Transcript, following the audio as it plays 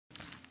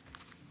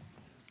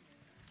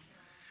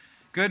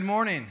Good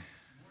morning.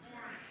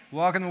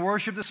 Welcome to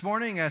worship this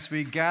morning as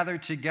we gather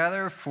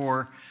together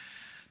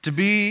to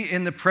be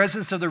in the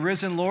presence of the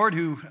risen Lord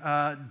who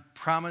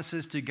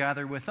promises to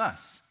gather with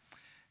us.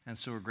 And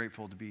so we're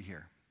grateful to be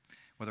here,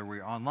 whether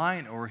we're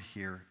online or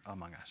here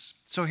among us.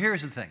 So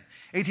here's the thing.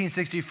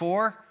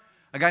 1864,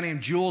 a guy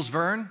named Jules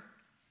Verne,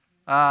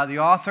 the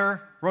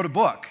author, wrote a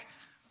book,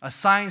 a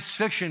science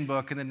fiction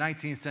book in the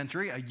 19th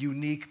century, a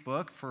unique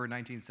book for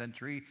 19th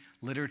century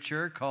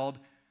literature called,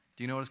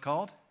 do you know what it's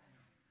called?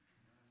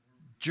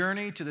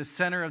 Journey to the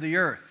Center of the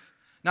Earth.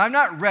 Now, I've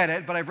not read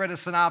it, but I've read a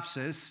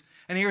synopsis,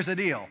 and here's the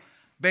deal.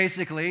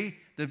 Basically,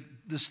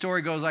 the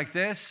story goes like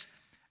this.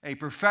 A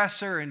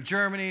professor in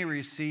Germany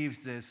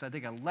receives this, I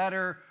think, a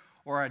letter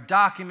or a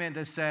document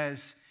that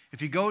says,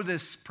 if you go to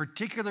this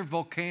particular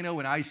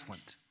volcano in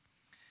Iceland,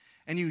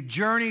 and you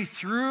journey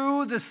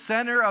through the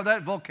center of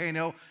that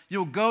volcano,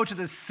 you'll go to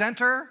the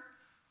center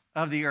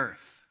of the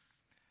earth.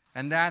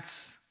 And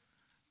that's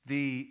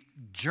the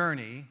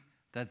journey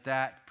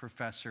that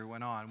professor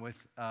went on with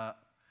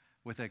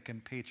a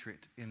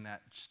compatriot in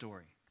that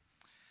story.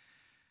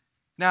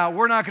 Now,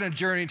 we're not going to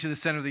journey to the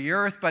center of the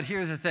earth, but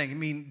here's the thing. I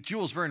mean,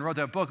 Jules Verne wrote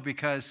that book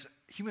because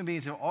human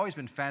beings have always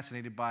been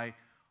fascinated by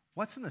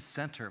what's in the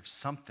center of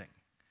something.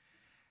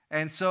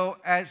 And so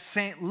as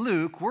St.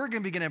 Luke, we're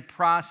going to begin a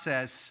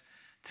process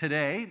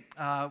today,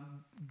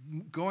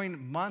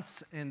 going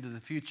months into the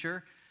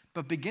future,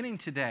 but beginning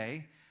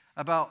today,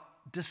 about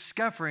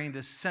discovering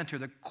the center,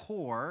 the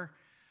core.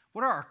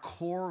 What are our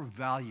core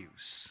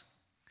values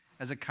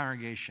as a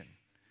congregation?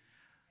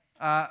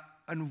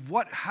 And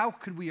how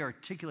could we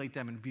articulate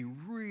them and be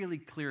really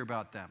clear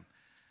about them?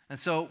 And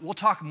so we'll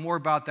talk more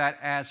about that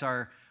as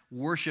our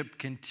worship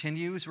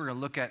continues. We're going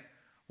to look at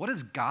what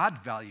does God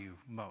value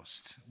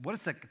most? What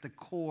is the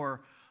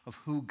core of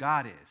who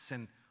God is?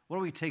 And what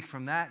do we take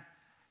from that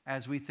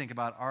as we think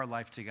about our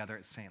life together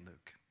at St.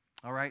 Luke?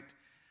 All right?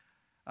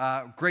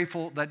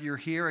 Grateful that you're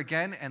here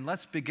again, and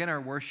let's begin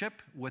our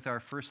worship with our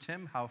first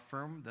hymn, How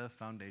Firm the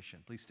Foundation.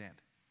 Please stand.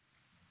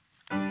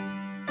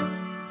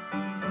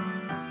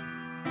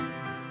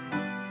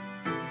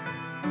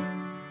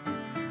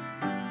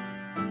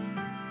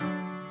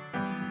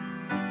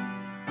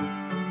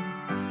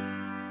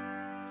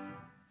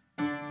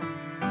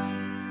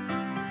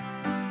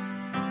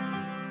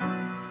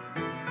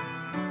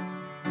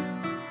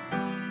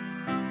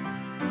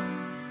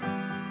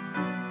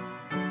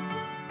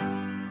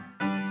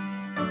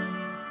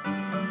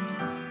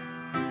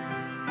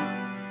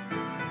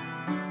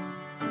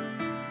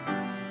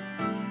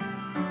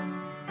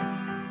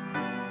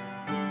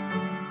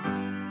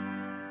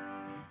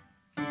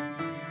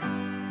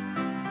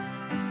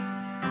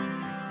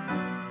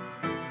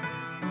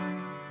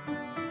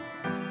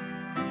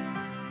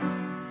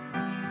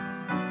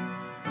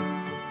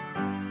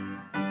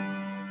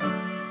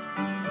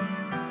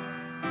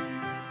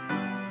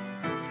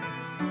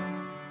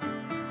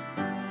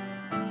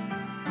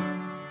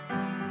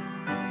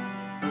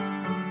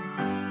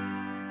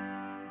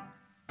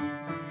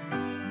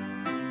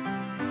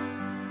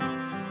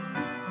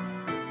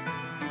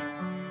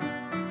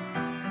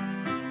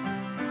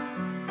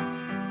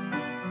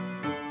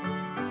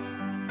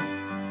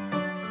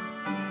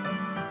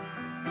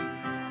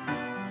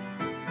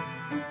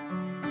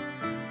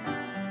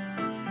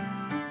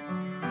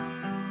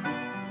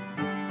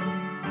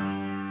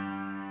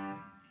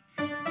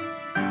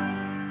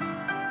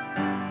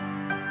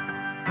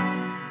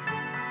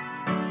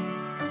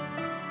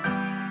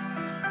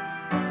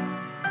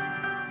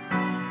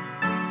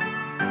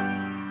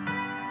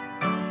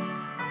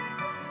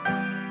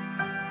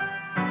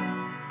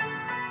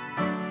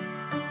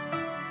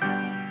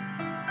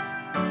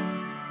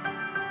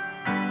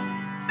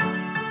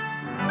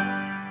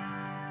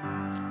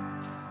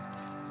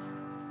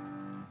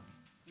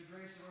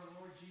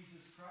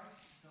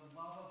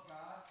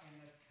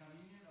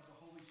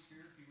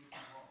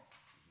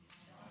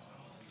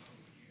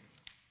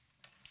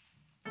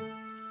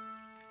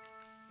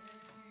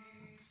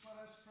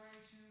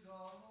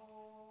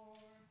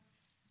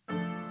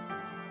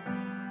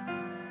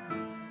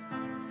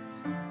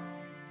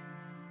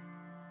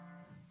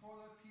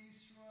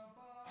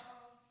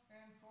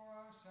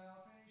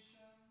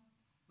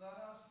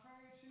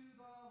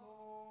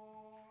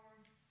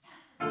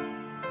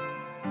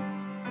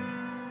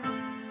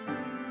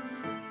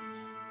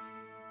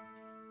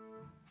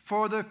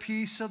 For the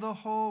peace of the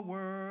whole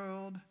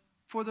world,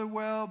 for the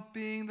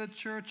well-being of the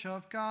Church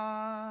of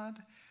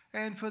God,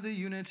 and for the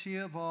unity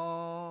of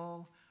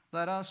all,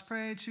 let us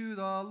pray to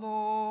the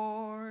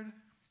Lord.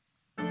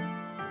 For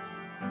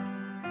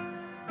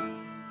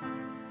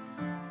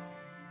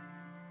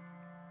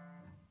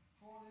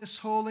this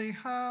holy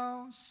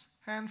house,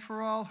 and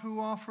for all who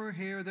offer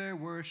here their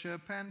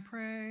worship and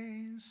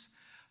praise,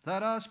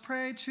 let us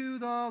pray to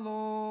the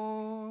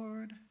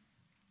Lord.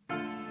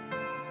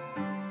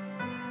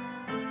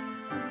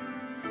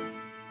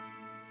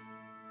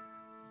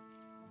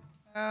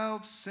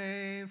 Help,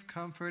 save,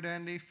 comfort,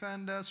 and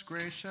defend us,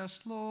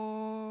 gracious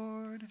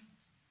Lord.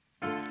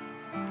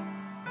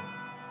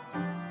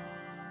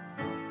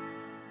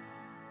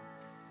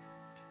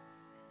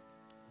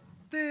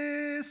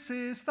 This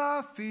is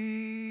the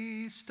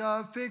feast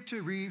of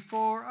victory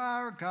for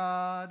our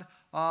God.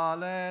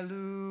 Alleluia.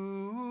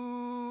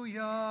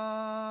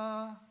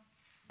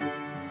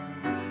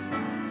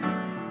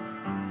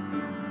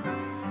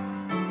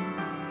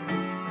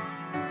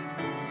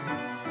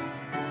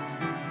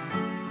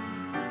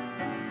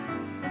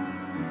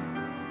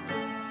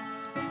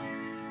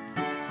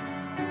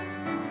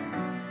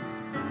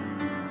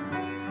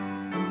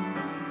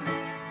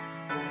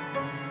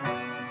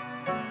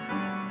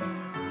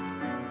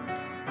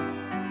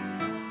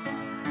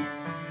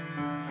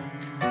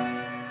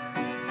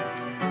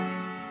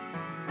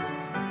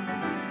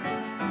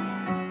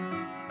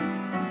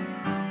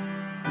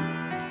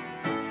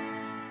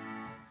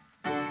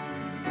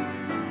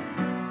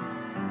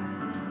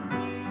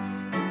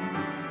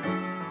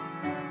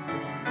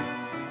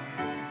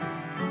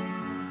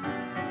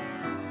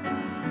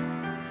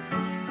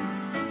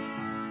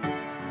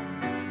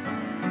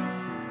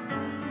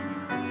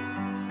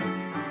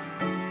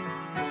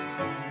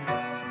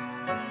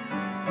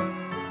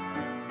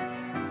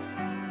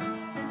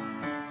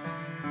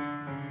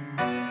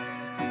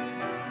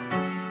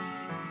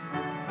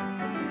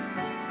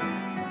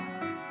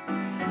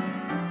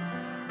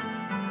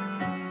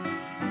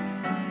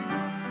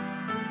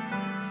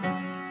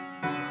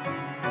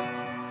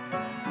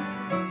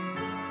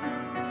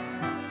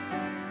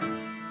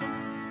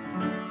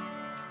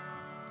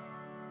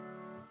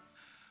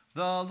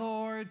 The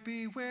Lord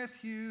be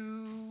with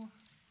you.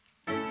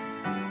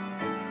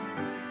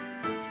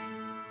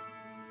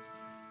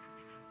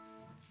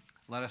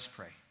 Let us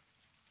pray.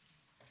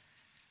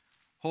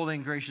 Holy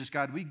and gracious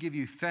God, we give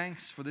you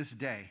thanks for this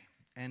day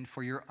and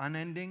for your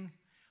unending,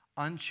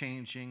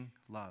 unchanging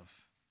love.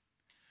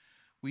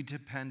 We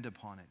depend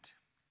upon it.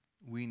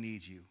 We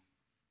need you.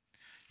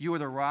 You are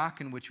the rock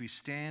in which we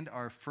stand,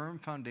 our firm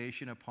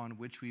foundation upon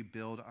which we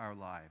build our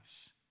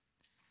lives.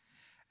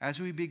 As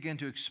we begin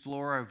to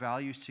explore our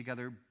values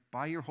together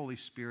by your Holy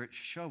Spirit,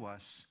 show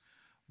us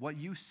what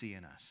you see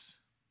in us,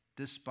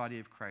 this body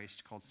of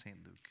Christ called St.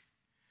 Luke.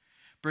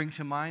 Bring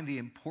to mind the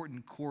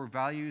important core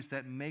values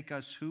that make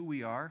us who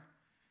we are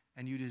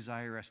and you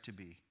desire us to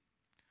be.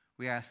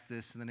 We ask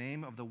this in the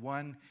name of the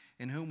one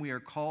in whom we are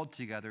called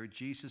together,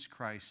 Jesus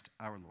Christ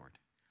our Lord.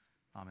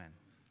 Amen.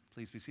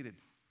 Please be seated.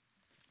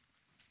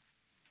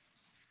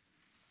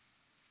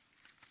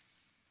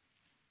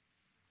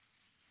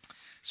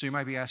 So you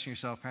might be asking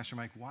yourself, Pastor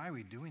Mike, why are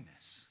we doing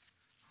this?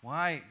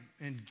 Why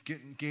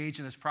engage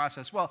in this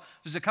process? Well,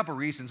 there's a couple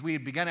reasons. We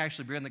had begun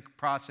the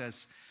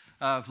process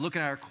of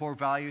looking at our core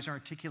values and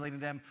articulating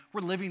them. We're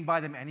living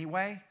by them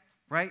anyway,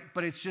 right?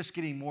 But it's just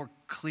getting more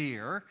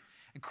clear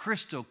and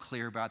crystal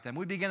clear about them.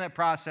 We began that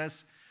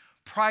process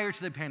prior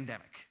to the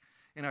pandemic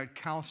in our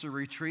counselor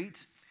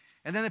retreat.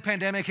 And then the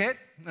pandemic hit.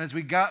 As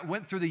we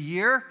went through the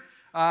year,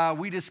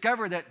 we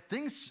discovered that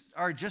things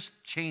are just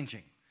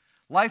changing.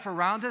 Life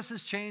around us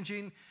is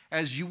changing,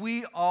 as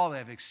we all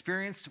have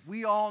experienced.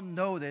 We all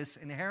know this.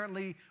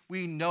 Inherently,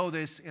 we know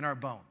this in our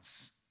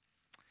bones.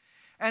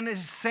 And it's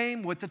the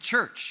same with the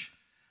church,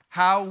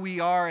 how we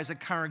are as a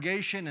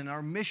congregation and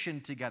our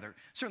mission together.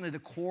 Certainly the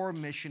core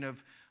mission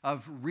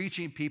of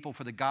reaching people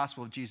for the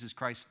gospel of Jesus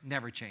Christ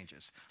never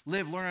changes.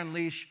 Live, learn,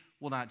 unleash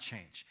will not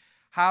change.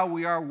 How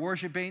we are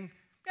worshiping,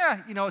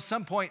 at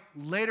some point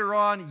later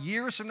on,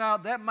 years from now,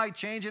 that might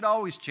change. It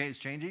always is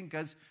changing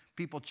because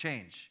people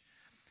change.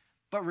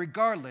 But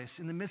regardless,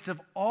 in the midst of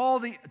all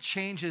the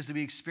changes that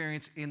we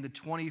experience in the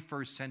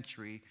 21st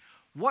century,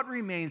 what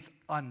remains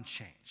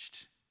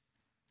unchanged?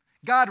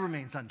 God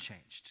remains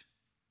unchanged.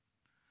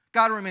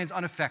 God remains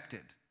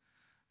unaffected.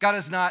 God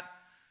is not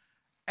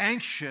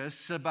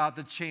anxious about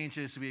the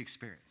changes we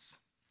experience.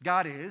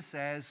 God is,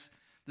 as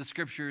the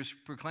scriptures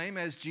proclaim,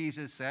 as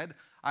Jesus said,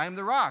 I am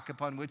the rock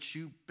upon which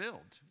you build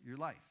your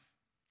life.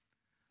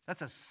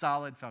 That's a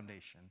solid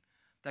foundation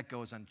that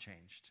goes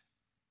unchanged.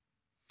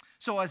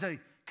 So as a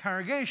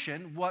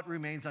congregation, what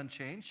remains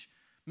unchanged?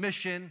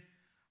 Mission,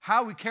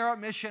 how we carry out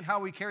mission,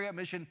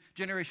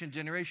 generation to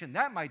generation,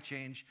 that might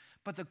change,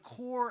 but the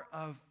core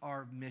of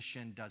our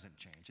mission doesn't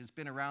change. It's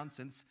been around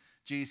since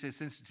Jesus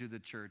instituted the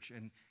church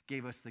and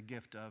gave us the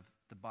gift of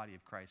the body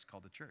of Christ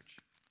called the church.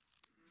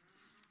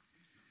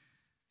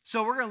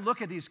 So we're going to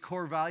look at these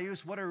core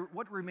values, what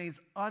remains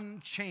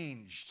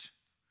unchanged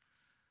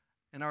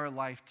in our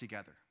life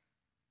together.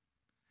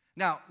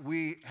 Now,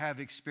 we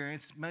have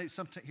experienced,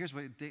 here's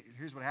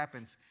what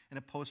happens in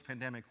a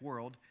post-pandemic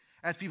world.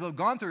 As people have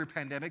gone through a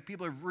pandemic,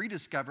 people have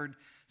rediscovered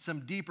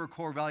some deeper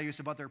core values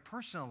about their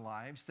personal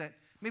lives that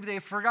maybe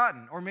they've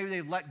forgotten or maybe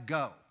they've let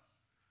go.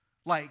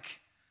 Like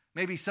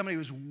maybe somebody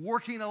who's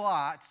working a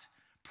lot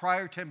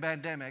prior to the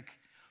pandemic,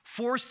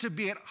 forced to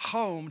be at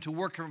home to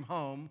work from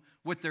home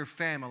with their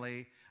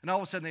family, and all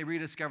of a sudden they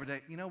rediscovered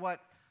that, you know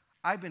what,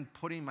 I've been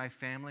putting my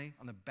family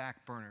on the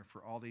back burner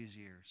for all these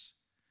years.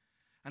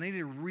 I need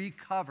to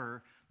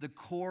recover the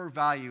core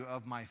value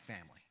of my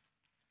family.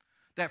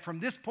 That from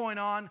this point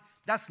on,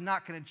 that's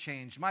not going to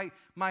change.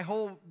 My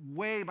whole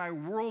way, my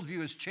worldview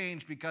has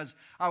changed because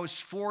I was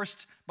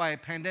forced by a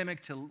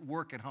pandemic to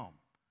work at home.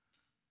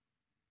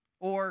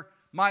 Or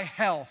my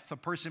health. A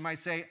person might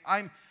say,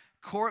 one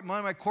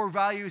of my core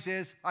values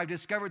is I've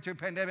discovered through a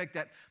pandemic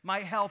that my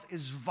health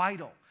is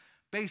vital.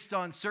 Based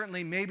on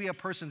certainly maybe a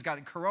person's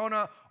gotten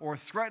corona or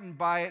threatened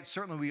by it.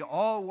 Certainly we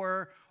all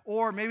were.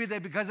 Or maybe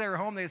because they were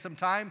home, they had some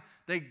time,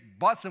 they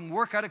bought some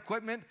workout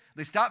equipment,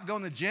 they stopped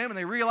going to the gym, and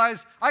they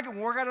realized I can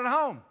work out at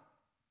home.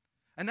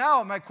 And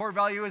now my core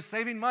value is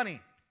saving money.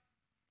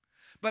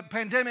 But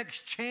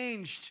pandemics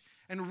changed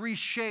and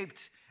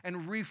reshaped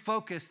and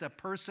refocused a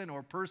person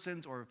or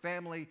persons or a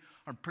family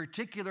on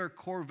particular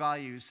core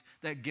values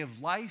that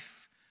give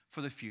life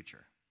for the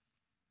future.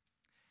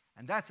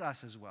 And that's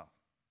us as well.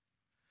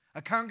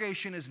 A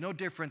congregation is no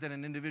different than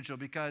an individual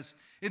because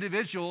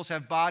individuals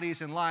have bodies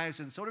and lives,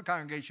 and so do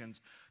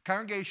congregations.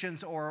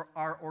 Congregations are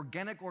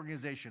organic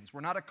organizations.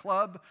 We're not a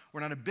club. We're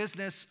not a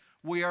business.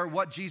 We are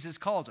what Jesus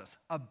calls us,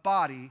 a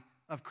body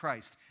of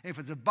Christ. And if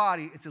it's a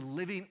body, it's a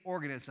living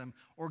organism,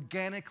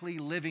 organically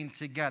living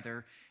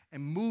together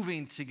and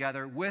moving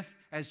together with,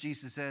 as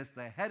Jesus says,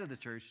 the head of the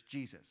church,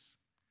 Jesus.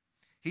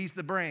 He's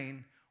the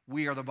brain.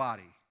 We are the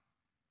body.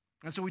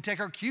 And so we take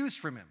our cues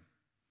from him.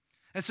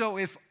 And so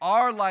if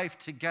our life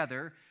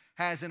together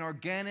has an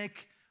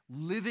organic,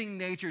 living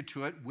nature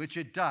to it, which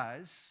it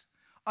does,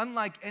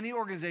 unlike any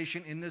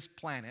organization in this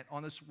planet,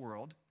 on this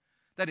world,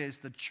 that is,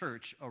 the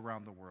church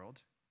around the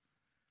world,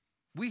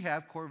 we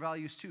have core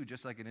values too,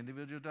 just like an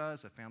individual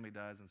does, a family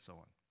does, and so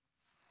on.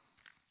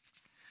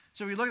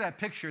 So if you look at that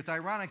picture, it's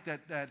ironic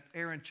that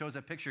Aaron chose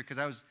that picture because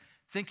I was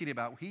thinking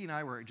about, he and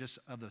I were just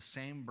of the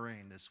same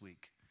brain this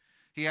week.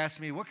 He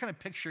asked me, what kind of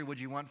picture would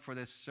you want for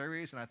this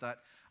series? And I thought,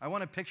 I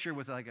want a picture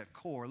with like a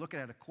core, looking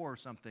at a core or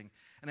something.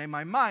 And in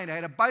my mind, I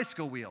had a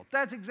bicycle wheel.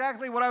 That's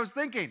exactly what I was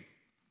thinking.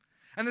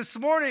 And this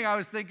morning, I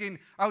was thinking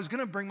I was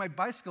going to bring my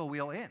bicycle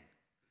wheel in.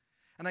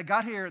 And I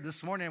got here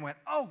this morning and went,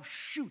 oh,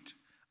 shoot.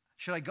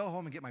 Should I go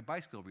home and get my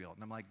bicycle wheel?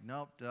 And I'm like,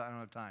 nope, I don't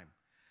have time.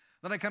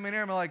 Then I come in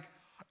here and I'm like,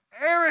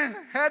 Aaron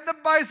had the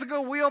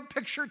bicycle wheel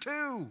picture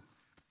too.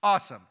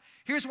 Awesome.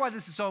 Here's why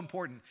this is so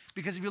important.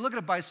 Because if you look at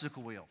a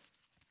bicycle wheel,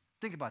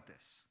 think about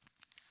this.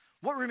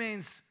 What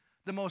remains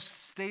the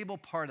most stable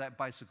part of that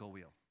bicycle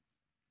wheel?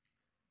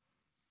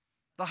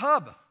 The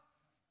hub.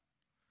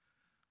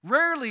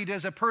 Rarely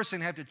does a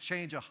person have to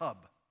change a hub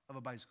of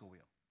a bicycle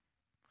wheel.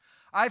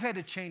 I've had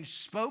to change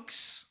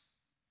spokes.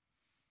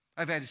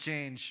 I've had to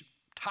change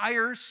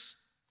tires.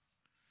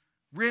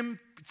 Rim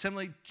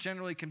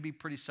generally can be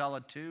pretty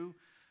solid too,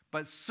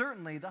 but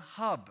certainly the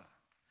hub.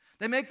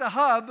 They make the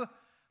hub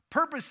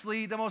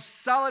purposely the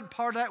most solid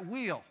part of that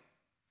wheel.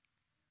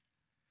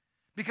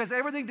 Because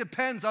everything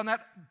depends on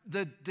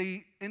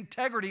the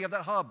integrity of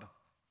that hub.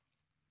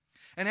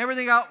 And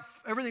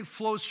everything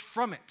flows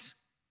from it.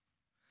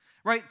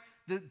 Right?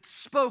 The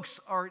spokes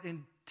are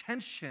in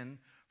tension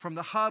from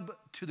the hub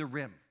to the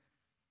rim.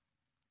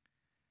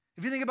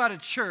 If you think about a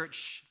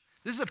church,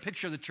 this is a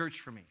picture of the church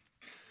for me.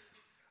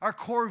 Our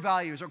core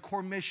values, our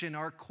core mission,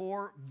 our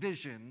core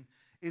vision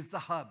is the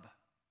hub.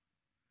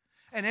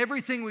 And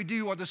everything we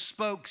do are the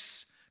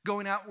spokes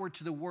going outward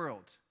to the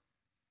world.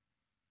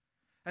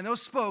 And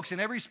those spokes,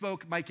 and every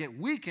spoke might get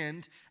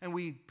weakened, and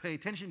we pay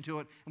attention to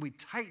it, and we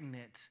tighten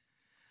it.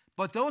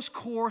 But those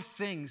core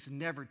things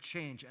never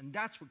change, and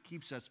that's what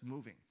keeps us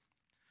moving.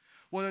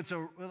 Whether it's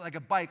like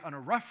a bike on a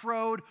rough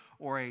road,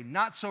 or a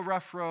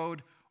not-so-rough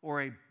road,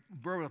 or a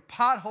road with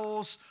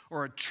potholes,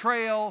 or a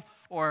trail,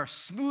 or a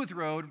smooth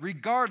road,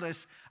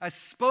 regardless, a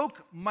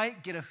spoke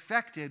might get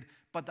affected,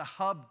 but the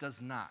hub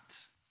does not.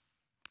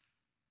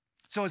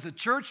 So as the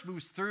church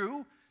moves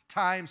through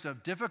times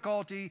of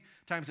difficulty,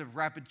 times of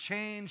rapid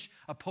change,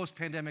 a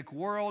post-pandemic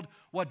world,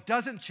 what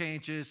doesn't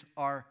change is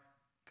our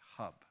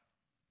hub.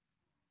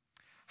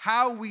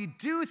 How we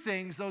do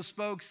things, those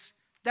spokes,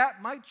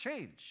 that might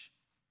change.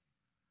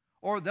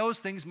 Or those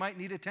things might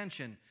need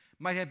attention,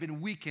 might have been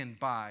weakened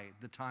by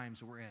the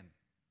times we're in.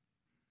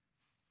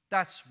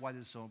 That's why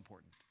this is so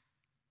important.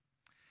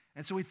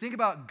 And so we think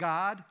about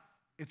God.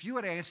 If you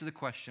had to answer the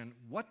question,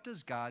 what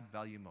does God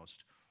value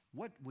most?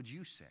 What would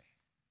you say?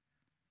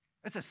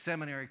 It's a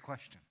seminary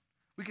question.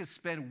 We could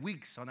spend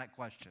weeks on that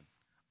question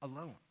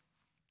alone.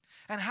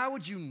 And how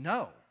would you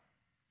know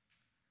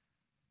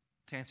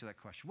to answer that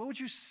question? What would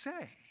you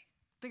say?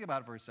 Think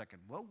about it for a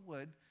second. What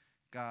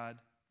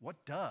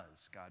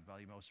does God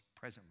value most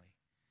presently?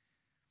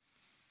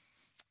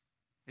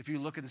 If you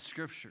look at the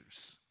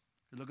scriptures,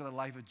 you look at the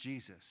life of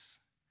Jesus,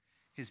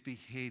 his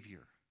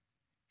behavior,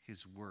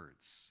 his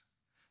words,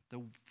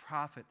 the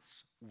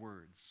prophets'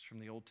 words from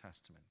the Old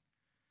Testament,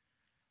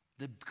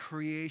 the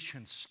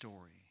creation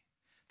story.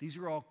 These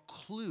are all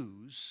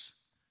clues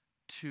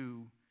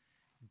to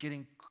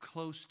getting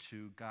close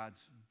to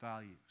God's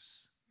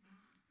values.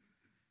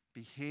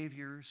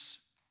 Behaviors,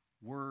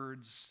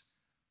 words,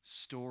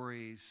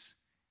 stories,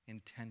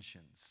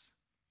 intentions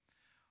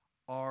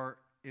are,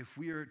 if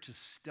we are to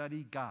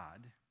study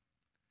God,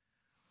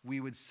 we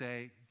would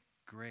say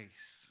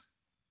grace,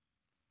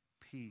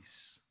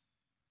 peace,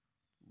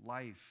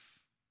 life,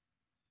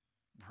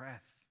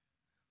 breath.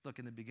 Look,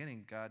 in the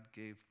beginning, God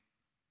gave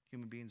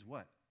human beings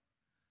what?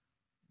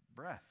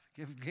 Breath.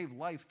 Gave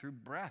life through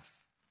breath.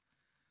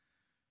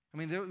 I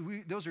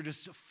mean, those are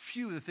just a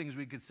few of the things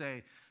we could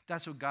say.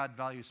 That's what God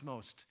values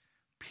most,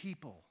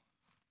 people.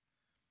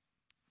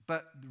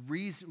 But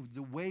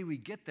the way we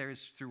get there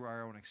is through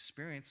our own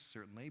experience,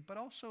 certainly, but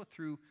also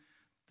through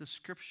the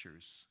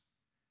Scriptures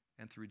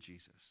and through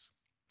Jesus.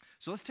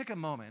 So let's take a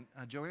moment.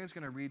 Joanna's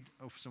going to read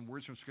some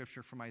words from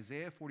Scripture from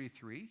Isaiah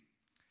 43,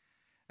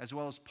 as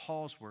well as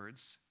Paul's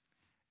words.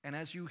 And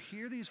as you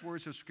hear these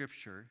words of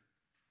Scripture,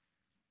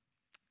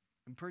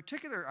 in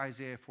particular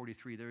Isaiah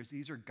 43,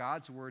 these are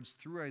God's words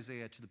through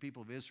Isaiah to the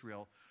people of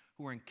Israel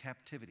who are in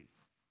captivity.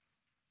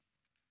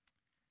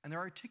 And they're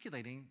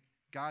articulating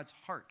God's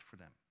heart for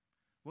them,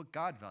 what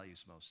God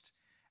values most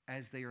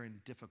as they are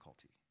in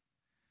difficulty.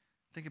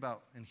 Think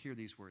about and hear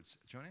these words.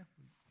 Jonah,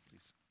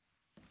 please.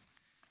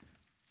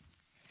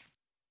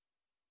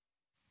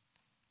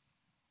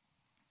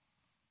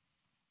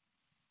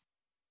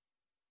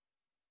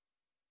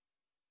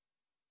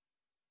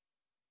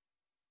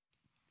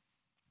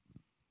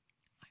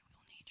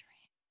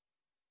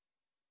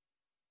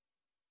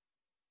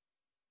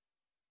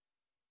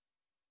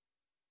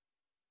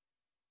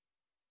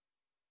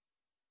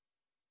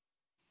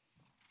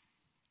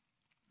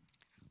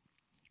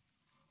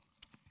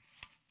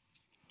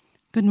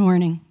 Good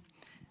morning.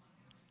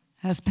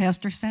 As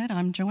Pastor said,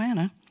 I'm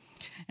Joanna,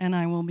 and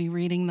I will be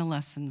reading the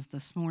lessons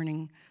this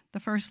morning. The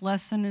first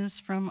lesson is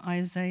from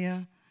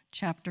Isaiah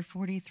chapter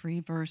 43,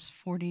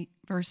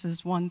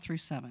 verses 1 through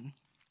 7.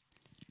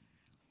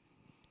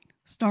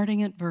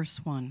 Starting at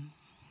verse 1.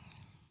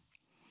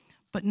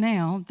 But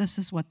now this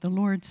is what the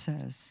Lord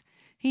says.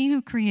 He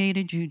who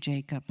created you,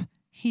 Jacob,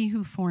 he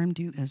who formed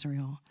you,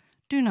 Israel,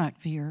 do not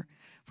fear,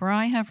 for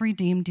I have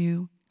redeemed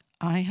you.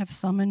 I have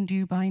summoned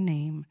you by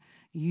name.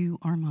 You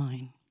are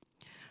mine.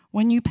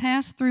 When you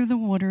pass through the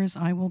waters,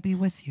 I will be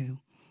with you.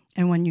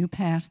 And when you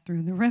pass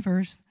through the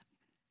rivers,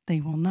 they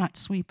will not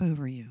sweep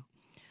over you.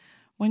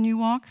 When you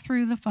walk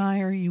through the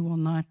fire, you will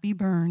not be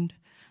burned.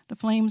 The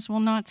flames will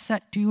not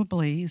set you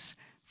ablaze,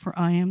 for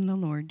I am the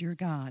Lord your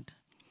God,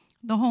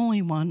 the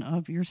Holy One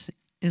of your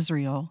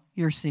Israel,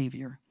 your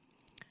Savior.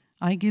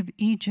 I give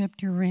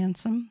Egypt your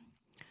ransom,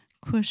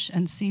 Cush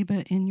and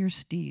Seba in your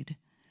stead.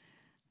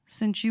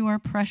 Since you are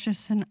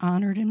precious and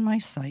honored in my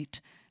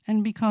sight,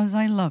 and because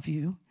I love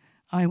you,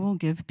 I will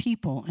give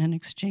people in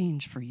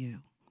exchange for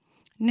you,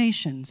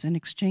 nations in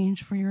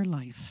exchange for your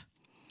life.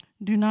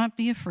 Do not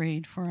be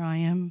afraid, for I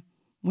am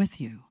with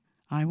you.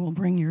 I will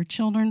bring your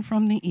children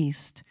from the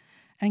east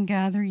and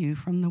gather you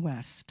from the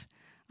west.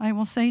 I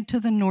will say to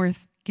the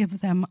north,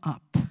 give them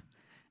up,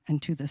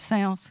 and to the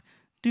south,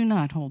 do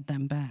not hold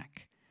them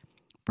back.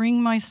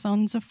 Bring my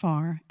sons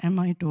afar and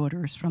my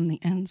daughters from the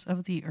ends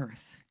of the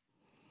earth.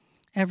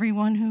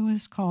 Everyone who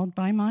is called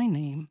by my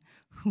name,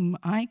 whom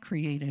I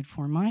created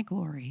for my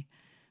glory,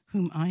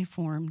 whom I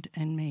formed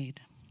and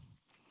made.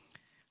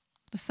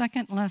 The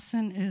second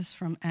lesson is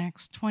from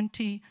Acts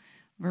 20,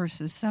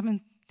 verses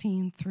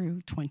 17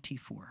 through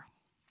 24.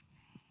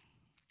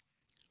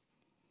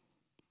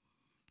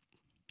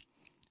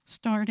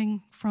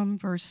 Starting from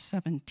verse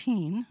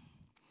 17,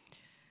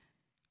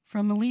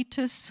 from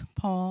Miletus,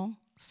 Paul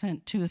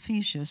sent to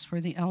Ephesus for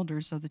the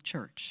elders of the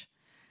church.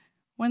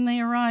 When they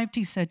arrived,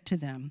 he said to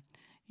them,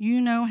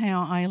 "You know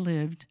how I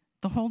lived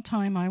the whole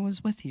time I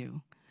was with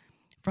you.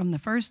 From the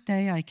first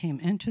day I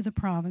came into the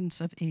province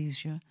of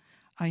Asia,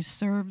 I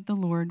served the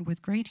Lord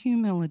with great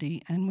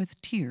humility and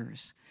with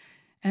tears,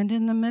 and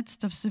in the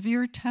midst of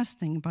severe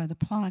testing by the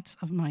plots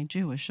of my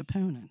Jewish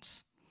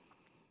opponents.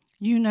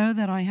 You know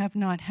that I have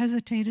not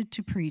hesitated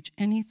to preach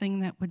anything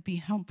that would be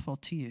helpful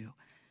to you,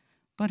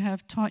 but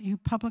have taught you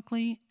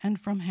publicly and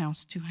from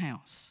house to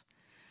house.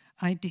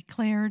 I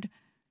declared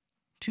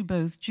to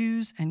both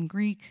Jews and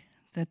Greek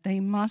that they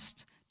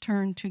must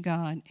turn to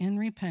God in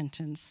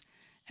repentance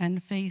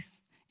and faith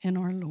in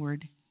our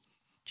Lord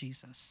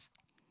Jesus.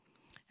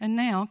 And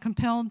now,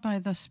 compelled by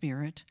the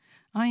Spirit,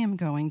 I am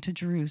going to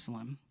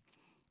Jerusalem,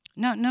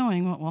 not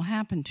knowing what will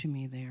happen to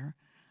me there.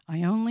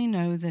 I only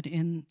know that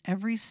in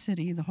every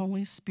city the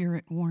Holy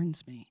Spirit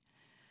warns me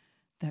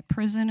that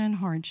prison and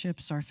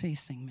hardships are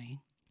facing me.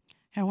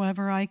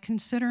 However, I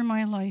consider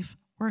my life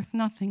worth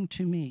nothing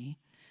to me.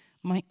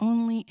 My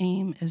only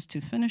aim is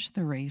to finish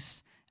the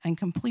race and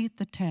complete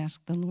the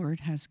task the Lord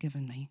has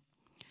given me,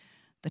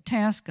 the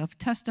task of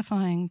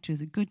testifying to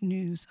the good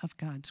news of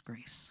God's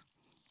grace."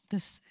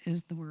 This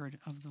is the word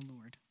of the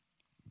Lord.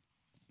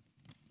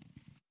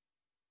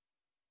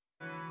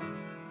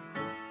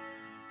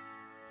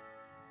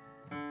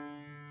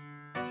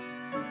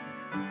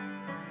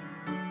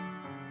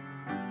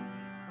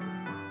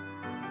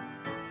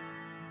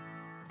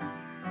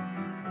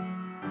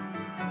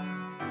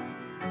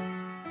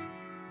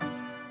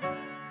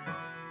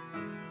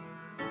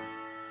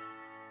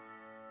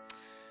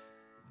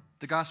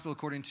 The Gospel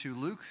according to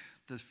Luke,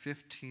 the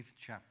 15th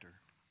chapter.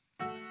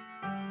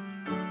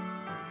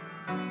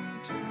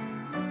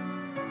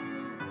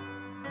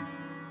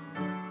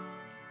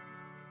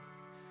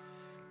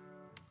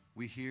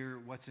 We hear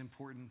what's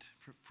important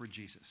for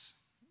Jesus.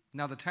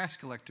 Now the tax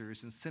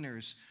collectors and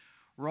sinners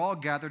were all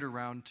gathered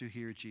around to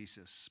hear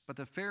Jesus. But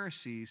the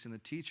Pharisees and the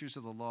teachers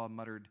of the law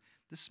muttered,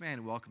 "This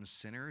man welcomes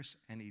sinners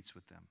and eats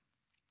with them."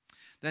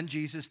 Then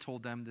Jesus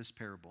told them this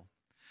parable.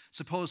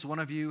 "Suppose one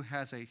of you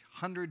has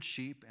 100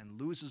 sheep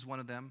and loses one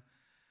of them.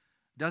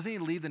 Doesn't he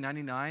leave the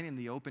 99 in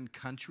the open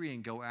country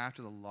and go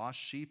after the lost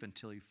sheep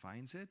until he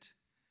finds it?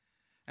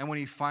 And when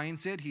he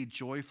finds it, he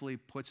joyfully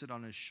puts it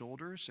on his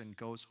shoulders and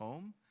goes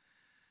home.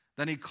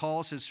 Then he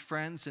calls his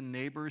friends and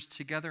neighbors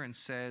together and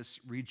says,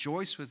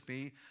 'Rejoice with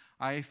me,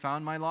 I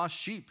found my lost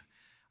sheep.'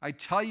 I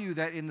tell you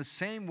that in the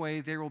same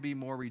way there will be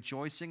more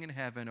rejoicing in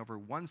heaven over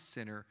one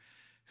sinner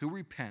who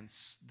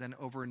repents than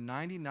over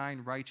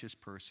 99 righteous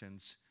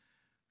persons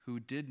who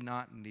did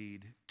not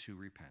need to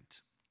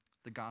repent."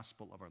 The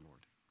gospel of our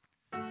Lord.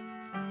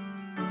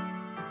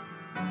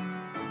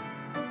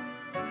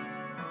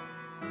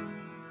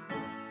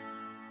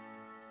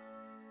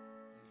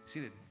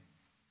 Seated.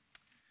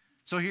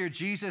 So here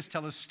Jesus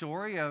tells a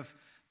story of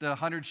the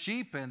 100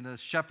 sheep and the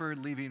shepherd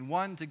leaving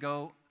one to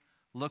go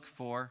look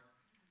for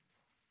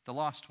the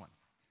lost one.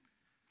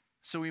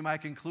 So we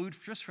might conclude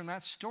just from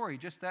that story,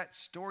 just that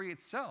story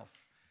itself.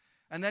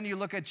 And then you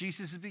look at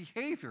Jesus'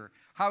 behavior,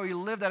 how he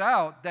lived that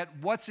out, that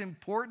what's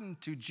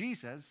important to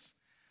Jesus,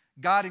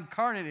 God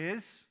incarnate,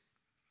 is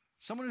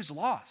someone who's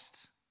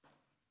lost.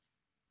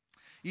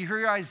 You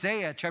hear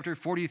Isaiah chapter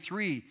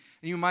 43,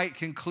 and you might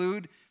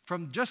conclude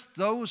from just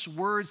those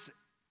words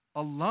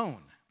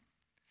alone,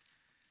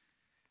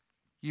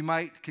 you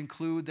might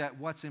conclude that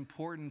what's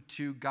important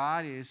to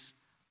God is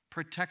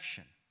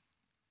protection.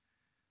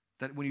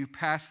 That when you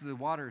pass through the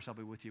waters, I'll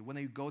be with you. When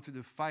you go through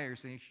the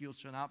fires, then you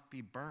shall not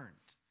be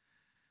burned.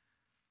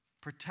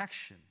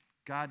 Protection.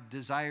 God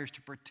desires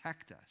to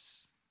protect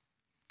us.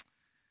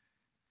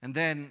 And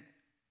then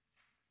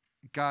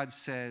God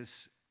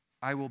says,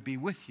 "I will be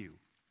with you."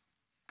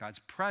 God's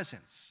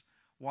presence.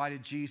 Why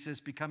did Jesus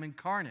become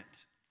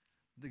incarnate?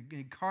 The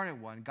incarnate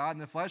one, God in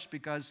the flesh,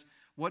 because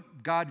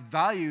what God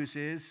values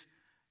is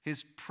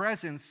his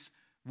presence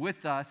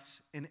with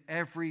us in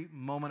every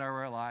moment of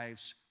our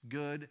lives,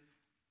 good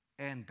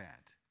and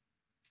bad.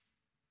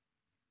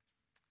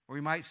 Or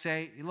we might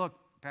say,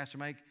 look, Pastor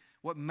Mike,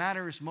 what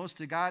matters most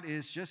to God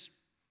is just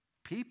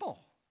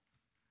people.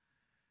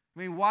 I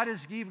mean, why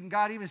does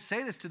God even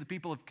say this to the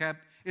people of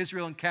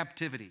Israel in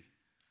captivity?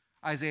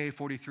 Isaiah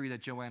 43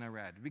 that Joanna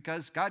read.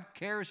 Because God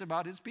cares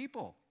about his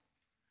people.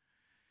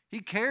 He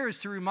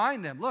cares to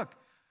remind them, look,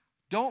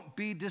 don't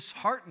be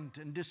disheartened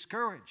and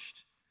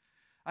discouraged.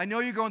 I know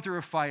you're going through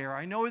a fire.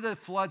 I know the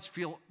floods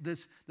feel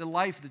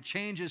the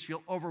changes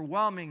feel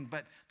overwhelming,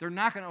 but they're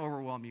not going to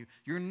overwhelm you.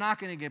 You're not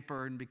going to get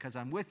burned because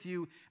I'm with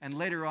you. And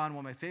later on,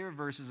 one of my favorite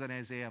verses in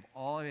Isaiah, of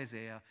all of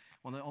Isaiah,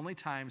 one of the only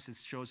times it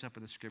shows up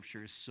in the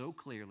scriptures so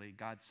clearly,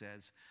 God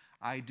says,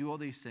 I do all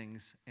these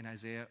things in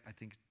Isaiah, I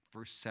think,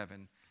 verse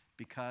 7,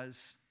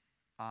 because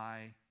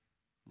I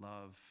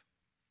love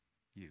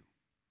you.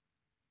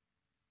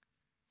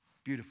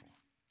 Beautiful.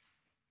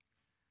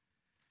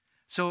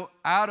 So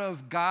out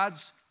of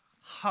God's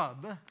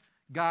hub,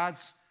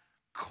 God's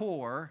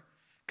core,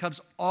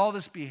 comes all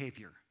this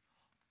behavior,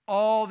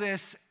 all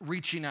this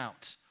reaching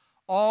out,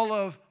 all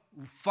of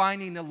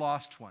finding the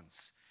lost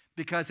ones.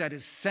 Because at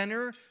his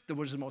center, that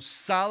was the most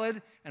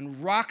solid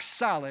and rock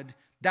solid,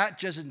 that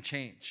doesn't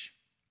change.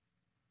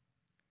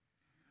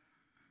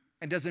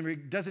 And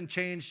doesn't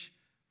change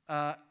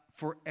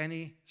for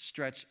any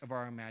stretch of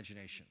our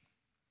imagination.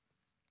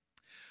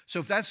 So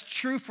if that's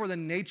true for the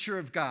nature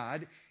of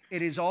God,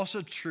 it is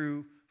also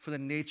true for the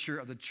nature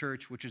of the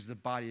church, which is the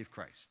body of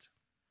Christ.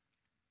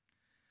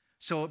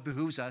 So it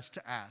behooves us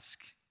to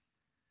ask.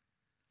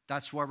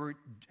 That's why we're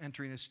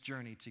entering this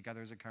journey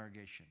together as a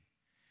congregation.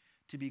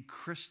 To be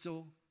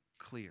crystal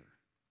clear.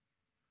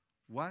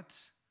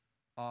 What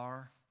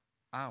are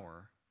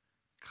our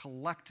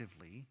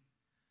collectively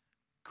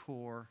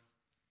core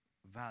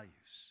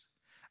values,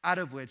 out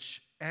of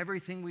which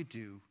everything we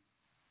do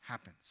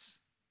happens?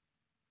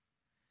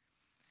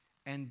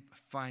 And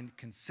find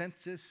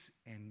consensus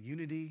and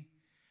unity.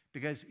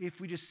 Because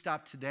if we just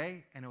stop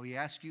today and we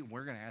ask you, and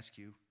we're going to ask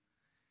you,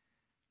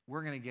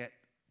 we're going to get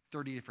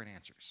 30 different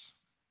answers.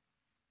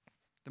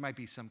 There might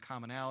be some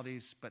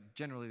commonalities, but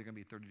generally there are going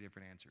to be 30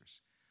 different answers.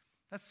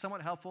 That's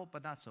somewhat helpful,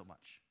 but not so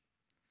much.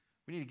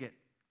 We need to get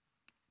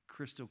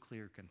crystal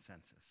clear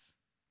consensus.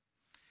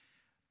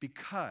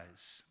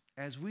 Because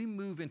as we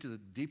move into the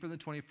deeper in the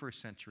 21st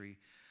century,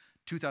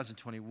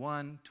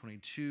 2021,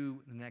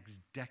 22, the next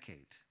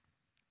decade,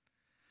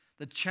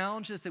 the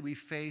challenges that we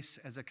face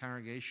as a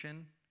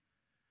congregation,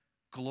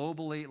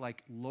 globally,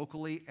 like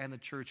locally, and the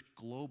church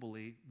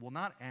globally, will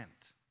not end.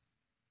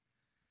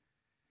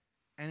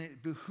 And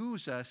it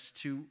behooves us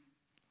to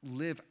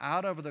live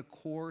out of the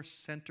core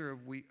center of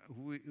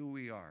who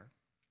we are,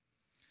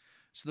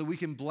 so that we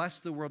can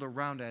bless the world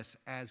around us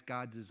as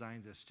God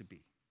designs us to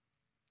be.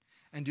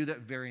 And do that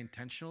very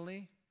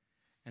intentionally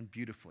and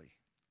beautifully,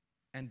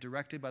 and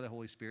directed by the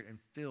Holy Spirit and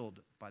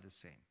filled by the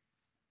same.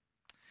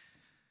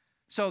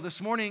 So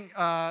this morning,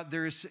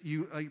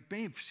 you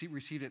may have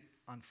received it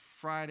on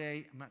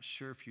Friday. I'm not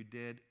sure if you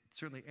did.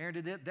 Certainly, Aaron,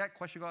 did that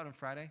question go out on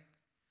Friday?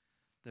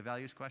 The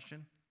values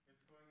question?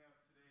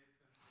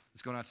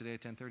 It's going out today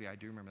at 10:30. It's going out today at 10:30. I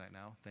do remember that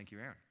now. Thank you,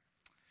 Aaron.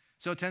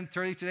 So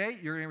 10:30 today,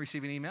 you're going to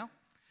receive an email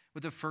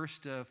with the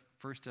first of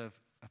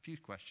a few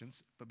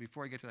questions. But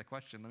before I get to that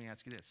question, let me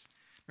ask you this.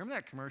 Remember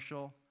that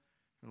commercial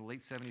in the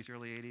late 70s,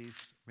 early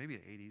 80s, maybe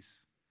the 80s?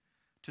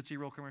 Tootsie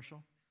Roll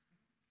commercial?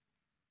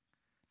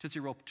 Tootsie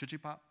Roll, Tootsie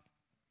Pop?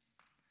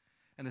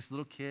 And this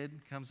little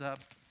kid comes up,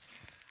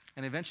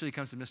 and eventually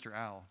comes to Mr.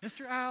 Owl.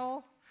 Mr.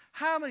 Owl,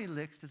 how many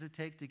licks does it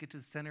take to get to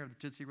the center of the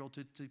Tootsie Roll,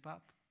 Tootsie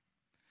Pop?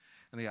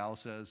 And the owl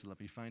says, let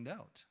me find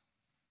out.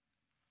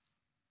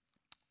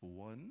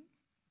 1,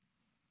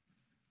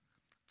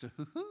 2,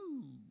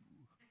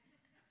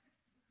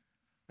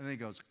 and then he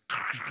goes,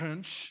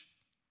 crunch,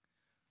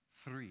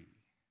 3.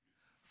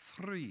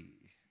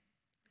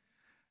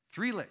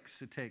 3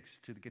 licks it takes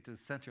to get to the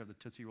center of the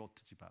Tootsie Roll,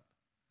 Tootsie Pop.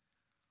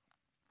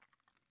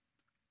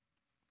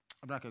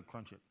 I'm not going to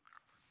crunch it.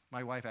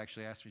 My wife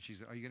actually asked me, she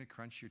said, are you going to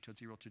crunch your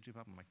Tootsie Roll, Tootsie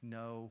Pop? I'm like,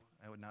 no,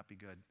 that would not be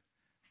good.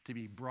 To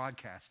be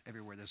broadcast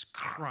everywhere, this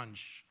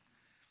crunch.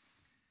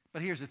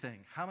 But here's the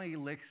thing. How many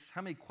licks,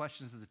 how many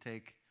questions does it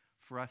take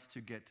for us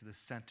to get to the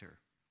center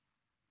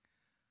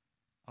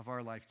of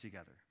our life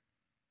together?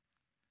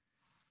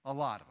 A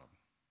lot of them.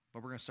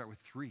 But we're going to start with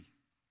 3.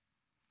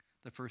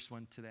 The first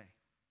one today.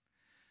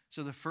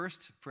 So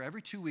for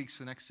every 2 weeks,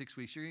 for the next 6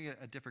 weeks, you're going to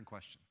get a different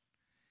question.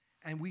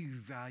 And we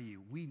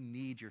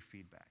need your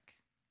feedback.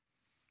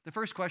 The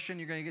first question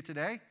you're going to get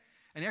today,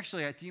 and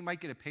actually, I think you might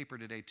get a paper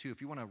today, too, if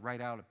you want to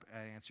write out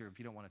an answer, if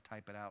you don't want to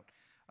type it out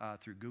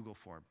through Google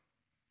form.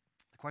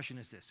 The question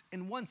is this.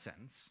 In one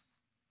sentence,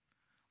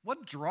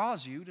 what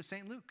draws you to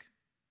St. Luke?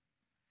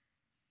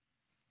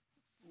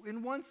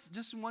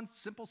 Just in one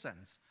simple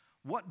sentence,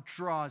 what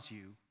draws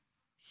you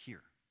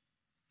here?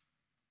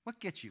 What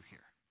gets you here?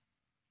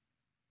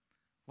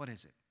 What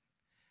is it?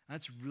 And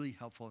that's really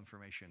helpful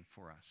information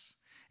for us.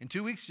 In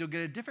 2 weeks, you'll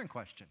get a different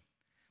question.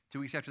 2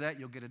 weeks after that,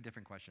 you'll get a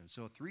different question.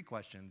 So 3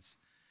 questions.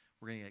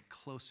 We're going to get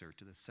closer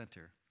to the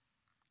center,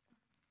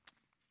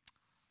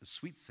 the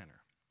sweet center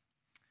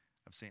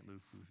of St.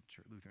 Luke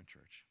Lutheran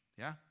Church.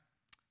 Yeah?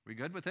 We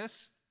good with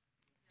this?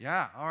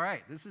 Yeah, all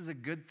right. This is a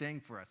good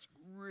thing for us.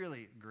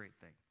 Really great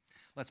thing.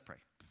 Let's pray.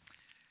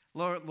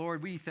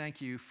 Lord, we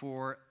thank you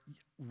for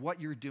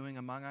what you're doing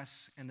among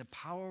us and the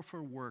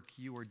powerful work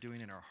you are doing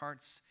in our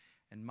hearts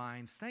and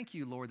minds. Thank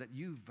you, Lord, that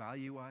you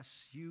value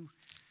us. You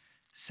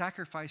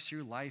sacrificed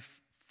your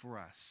life for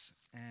us.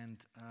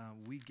 And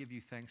we give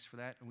you thanks for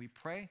that. And we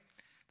pray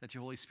that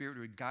your Holy Spirit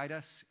would guide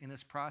us in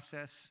this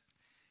process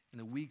in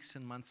the weeks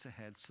and months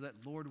ahead so that,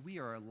 Lord, we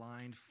are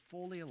aligned,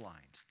 fully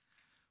aligned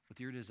with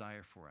your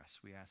desire for us.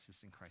 We ask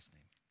this in Christ's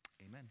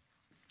name. Amen.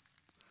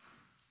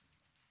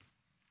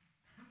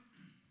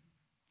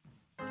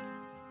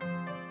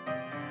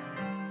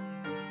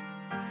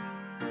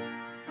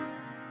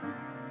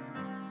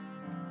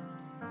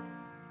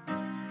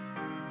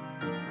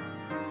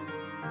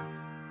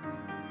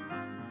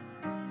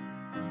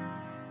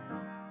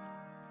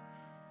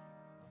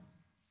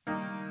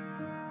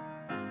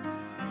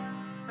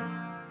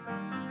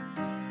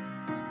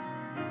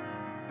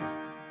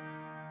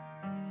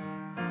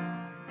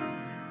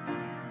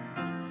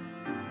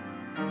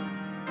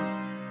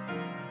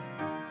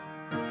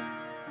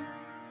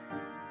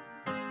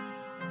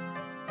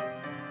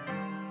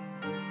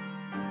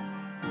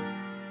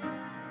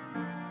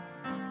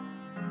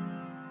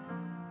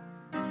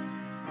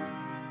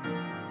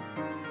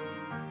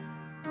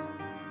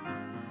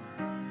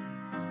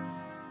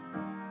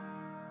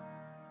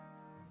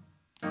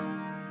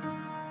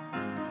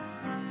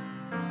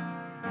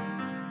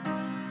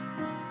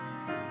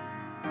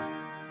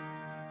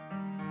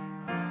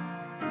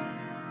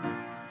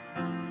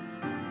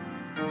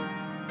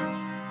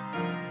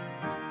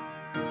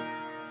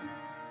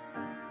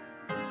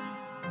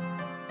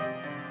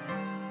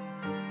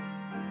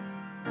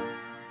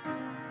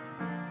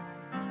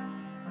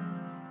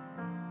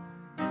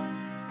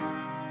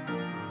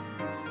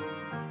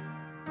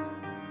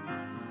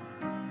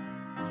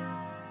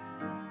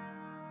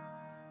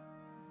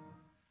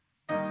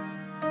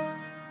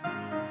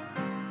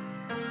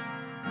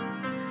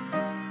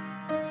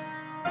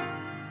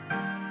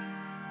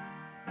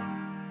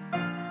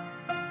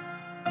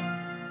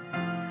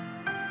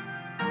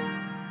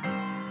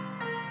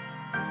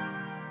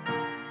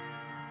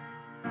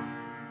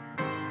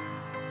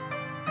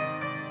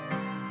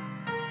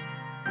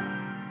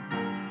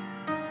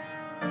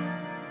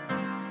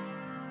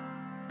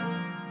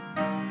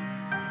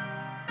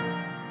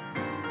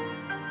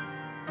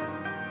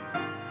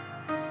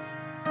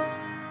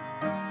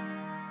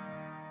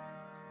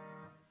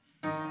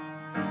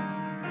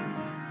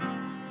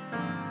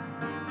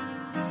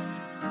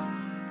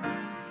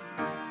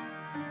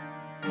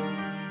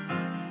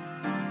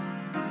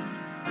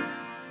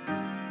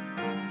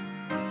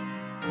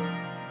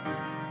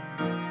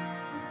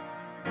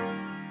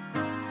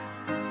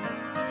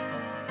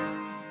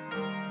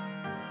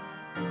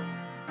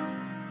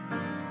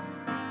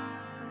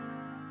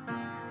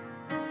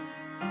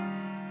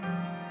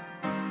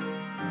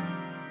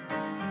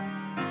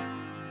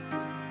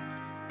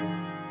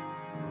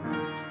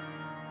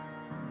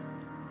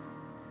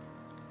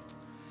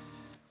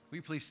 Will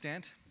you please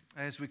stand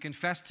as we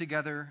confess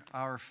together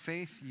our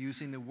faith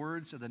using the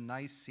words of the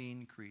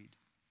Nicene Creed.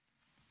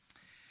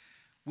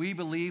 We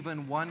believe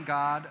in one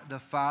God, the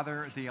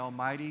Father, the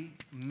Almighty,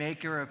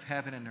 maker of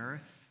heaven and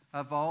earth,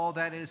 of all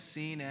that is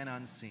seen and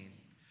unseen.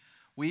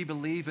 We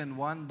believe in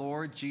one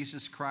Lord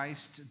Jesus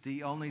Christ,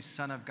 the only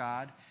Son of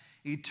God,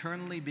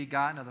 eternally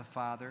begotten of the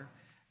Father,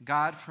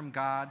 God from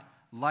God,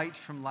 light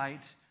from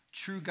light,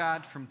 true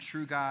God from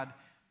true God,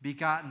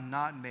 begotten,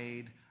 not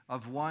made,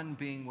 of one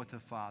being with the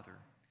Father.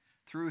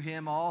 Through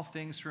him all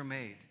things were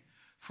made.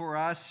 For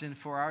us and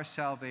for our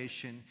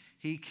salvation,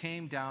 he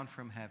came down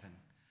from heaven.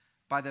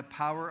 By the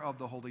power of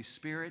the Holy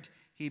Spirit,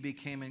 he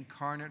became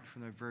incarnate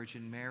from the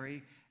Virgin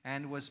Mary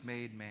and was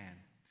made man.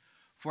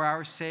 For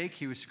our sake,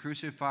 he was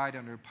crucified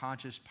under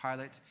Pontius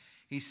Pilate.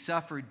 He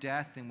suffered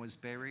death and was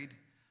buried.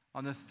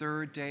 On the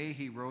third day,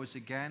 he rose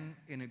again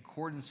in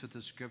accordance with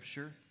the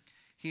Scripture.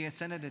 He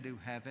ascended into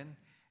heaven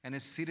and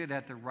is seated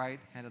at the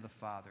right hand of the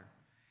Father.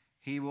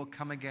 He will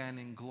come again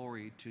in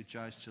glory to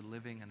judge the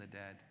living and the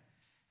dead,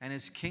 and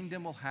his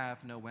kingdom will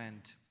have no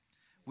end.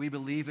 We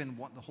believe in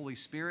the Holy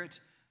Spirit,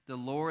 the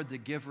Lord, the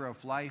giver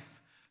of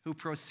life, who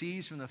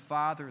proceeds from the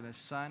Father and the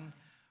Son.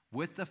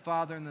 With the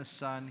Father and the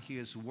Son, he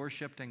is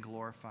worshiped and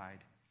glorified.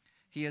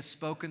 He has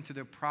spoken through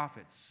the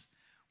prophets.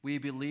 We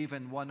believe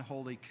in one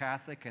holy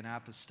Catholic and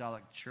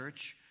apostolic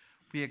church.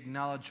 We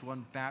acknowledge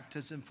one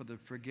baptism for the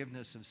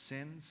forgiveness of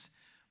sins.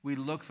 We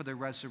look for the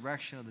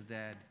resurrection of the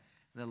dead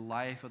and the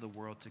life of the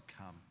world to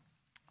come.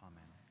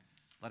 Amen.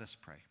 Let us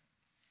pray.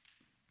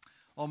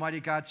 Almighty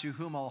God, to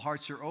whom all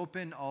hearts are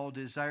open, all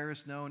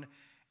desires known,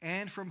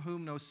 and from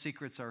whom no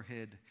secrets are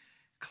hid,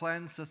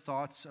 cleanse the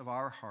thoughts of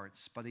our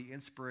hearts by the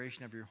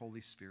inspiration of your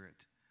Holy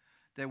Spirit,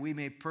 that we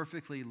may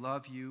perfectly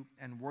love you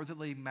and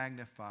worthily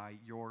magnify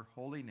your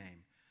holy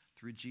name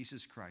through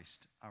Jesus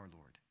Christ our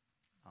Lord.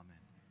 Amen.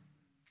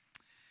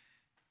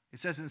 It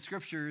says in the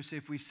Scriptures,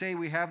 if we say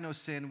we have no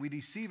sin, we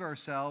deceive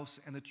ourselves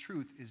and the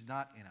truth is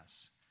not in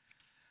us.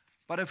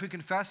 But if we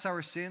confess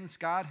our sins,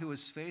 God, who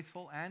is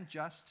faithful and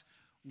just,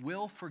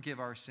 will forgive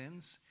our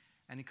sins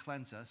and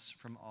cleanse us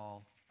from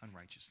all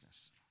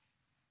unrighteousness.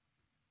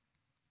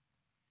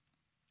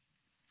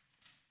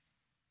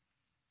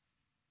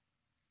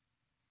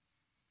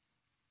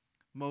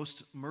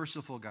 Most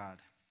merciful God,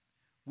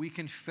 we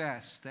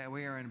confess that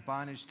we are in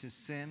bondage to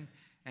sin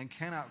and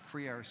cannot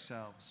free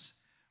ourselves.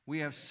 We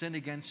have sinned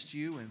against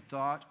you in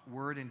thought,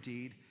 word, and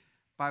deed,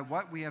 by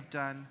what we have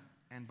done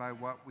and by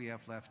what we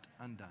have left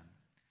undone.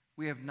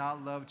 We have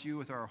not loved you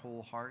with our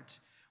whole heart.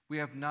 We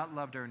have not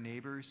loved our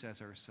neighbors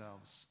as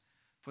ourselves.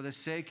 For the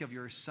sake of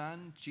your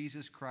Son,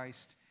 Jesus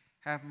Christ,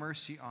 have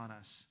mercy on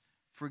us.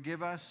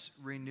 Forgive us,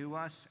 renew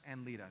us,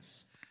 and lead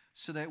us,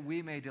 so that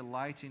we may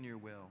delight in your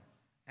will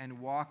and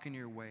walk in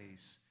your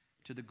ways,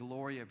 to the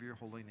glory of your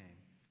holy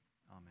name.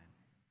 Amen.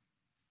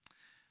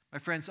 My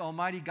friends,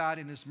 Almighty God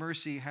in his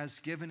mercy has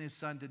given his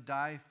Son to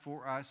die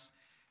for us,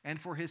 and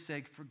for his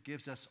sake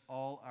forgives us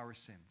all our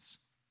sins.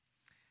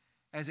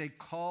 As a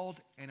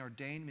called and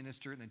ordained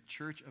minister in the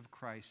Church of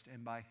Christ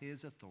and by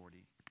his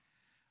authority,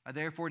 I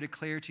therefore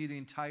declare to you the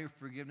entire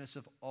forgiveness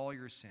of all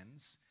your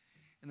sins,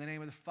 in the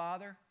name of the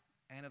Father,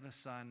 and of the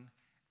Son,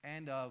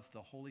 and of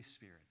the Holy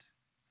Spirit.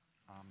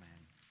 Amen.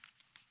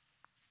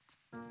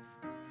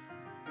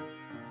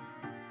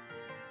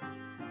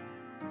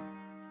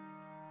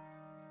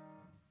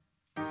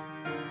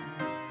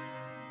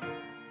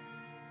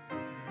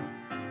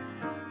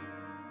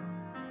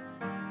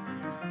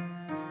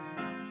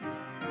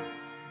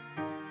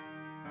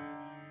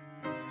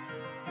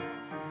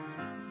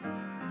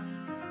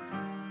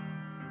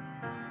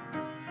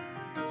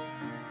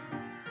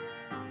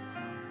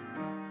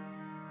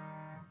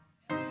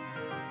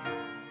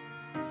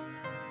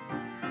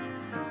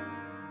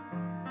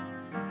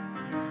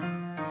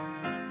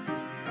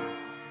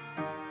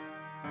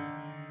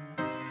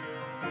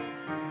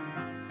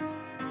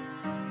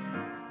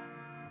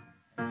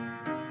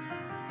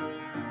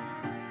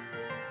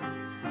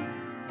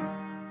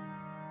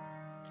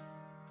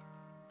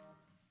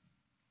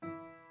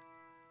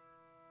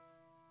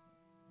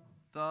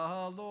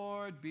 The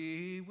Lord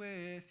be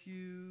with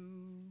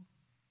you.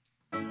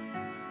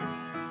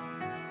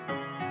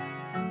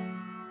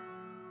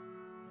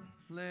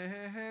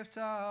 Lift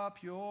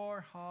up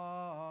your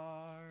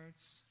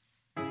hearts.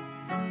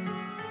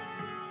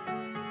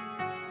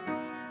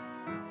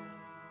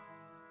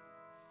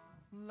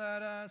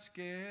 Let us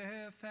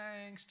give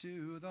thanks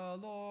to the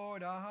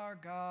Lord our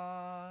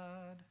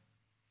God.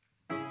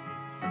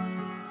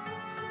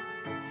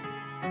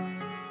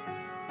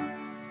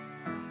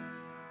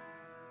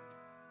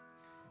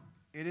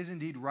 It is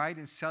indeed right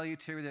and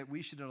salutary that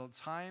we should at all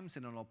times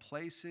and in all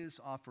places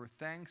offer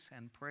thanks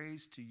and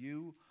praise to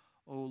you,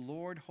 O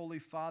Lord, Holy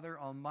Father,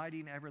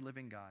 Almighty and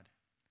ever-living God.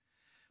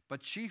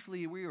 But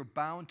chiefly we are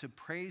bound to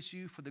praise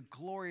you for the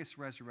glorious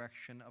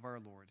resurrection of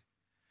our Lord.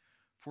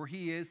 For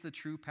he is the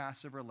true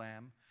Passover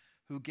Lamb,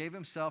 who gave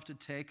himself to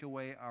take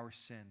away our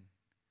sin,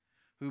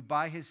 who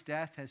by his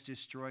death has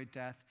destroyed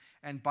death,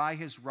 and by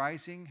his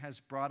rising has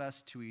brought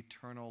us to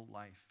eternal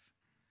life.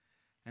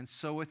 and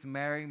so with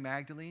Mary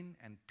Magdalene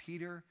and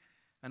Peter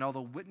and all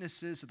the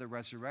witnesses of the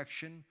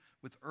resurrection,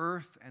 with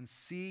earth and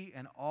sea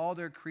and all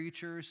their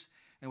creatures,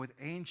 and with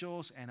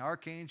angels and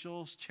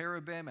archangels,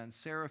 cherubim and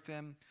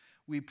seraphim,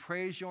 we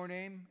praise your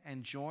name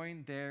and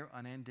join their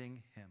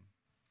unending hymn.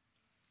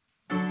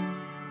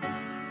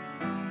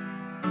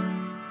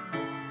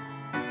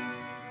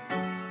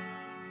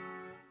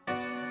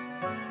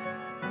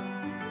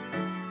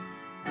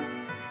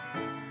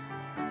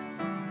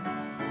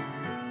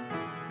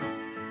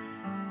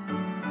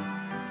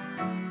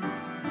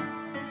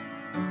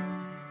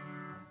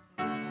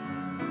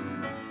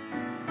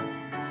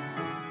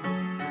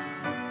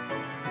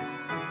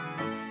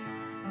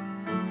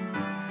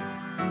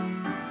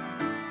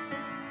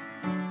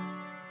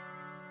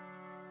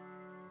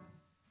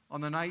 On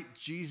the night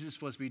Jesus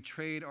was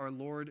betrayed, our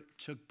Lord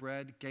took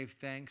bread, gave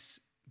thanks,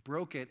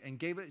 broke it, and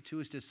gave it to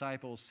his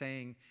disciples,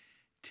 saying,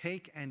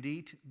 "Take and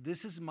eat.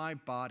 This is my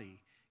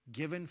body,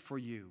 given for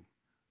you.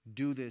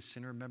 Do this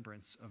in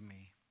remembrance of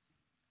me."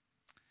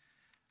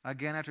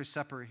 Again, after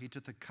supper, he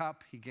took the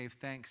cup, he gave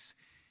thanks.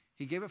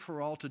 He gave it for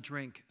all to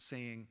drink,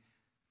 saying,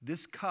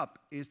 "This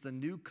cup is the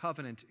new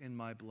covenant in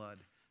my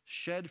blood,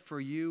 shed for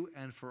you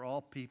and for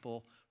all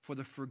people for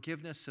the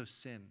forgiveness of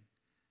sin.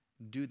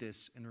 Do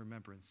this in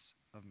remembrance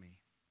of me."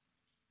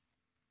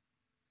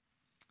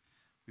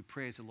 We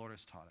pray as the Lord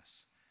has taught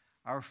us.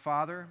 Our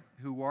Father,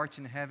 who art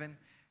in heaven,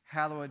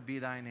 hallowed be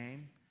thy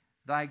name.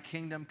 Thy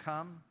kingdom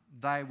come,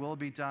 thy will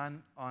be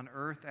done on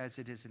earth as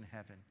it is in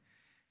heaven.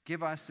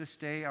 Give us this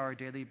day our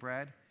daily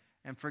bread,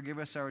 and forgive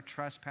us our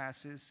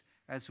trespasses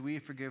as we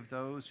forgive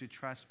those who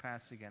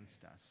trespass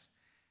against us.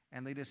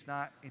 And lead us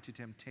not into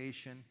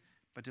temptation,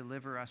 but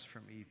deliver us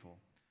from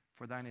evil.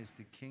 For thine is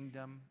the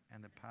kingdom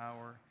and the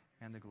power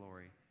and the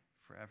glory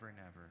forever and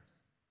ever.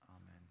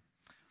 Amen.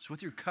 So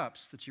with your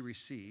cups that you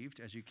received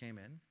as you came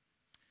in,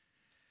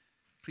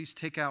 please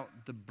take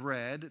out the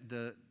bread.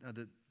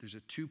 There's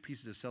two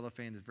pieces of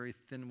cellophane. The very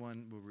thin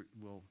one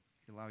will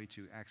allow you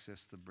to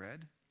access the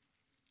bread.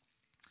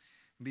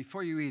 And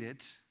before you eat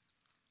it,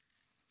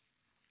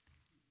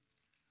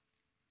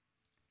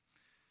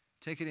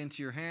 take it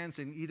into your hands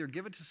and either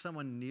give it to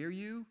someone near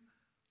you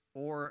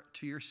or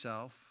to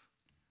yourself,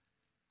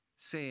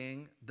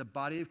 saying, "The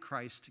body of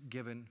Christ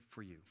given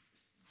for you."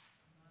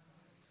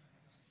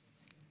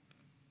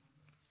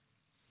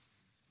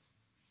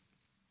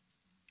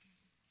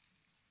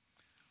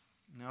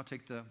 Now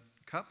take the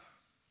cup,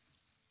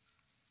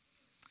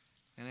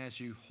 and as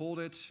you hold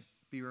it,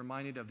 be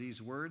reminded of these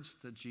words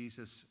that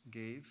Jesus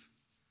gave,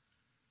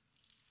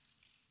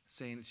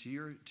 saying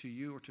to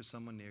you or to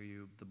someone near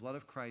you, "The blood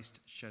of Christ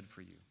shed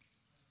for you."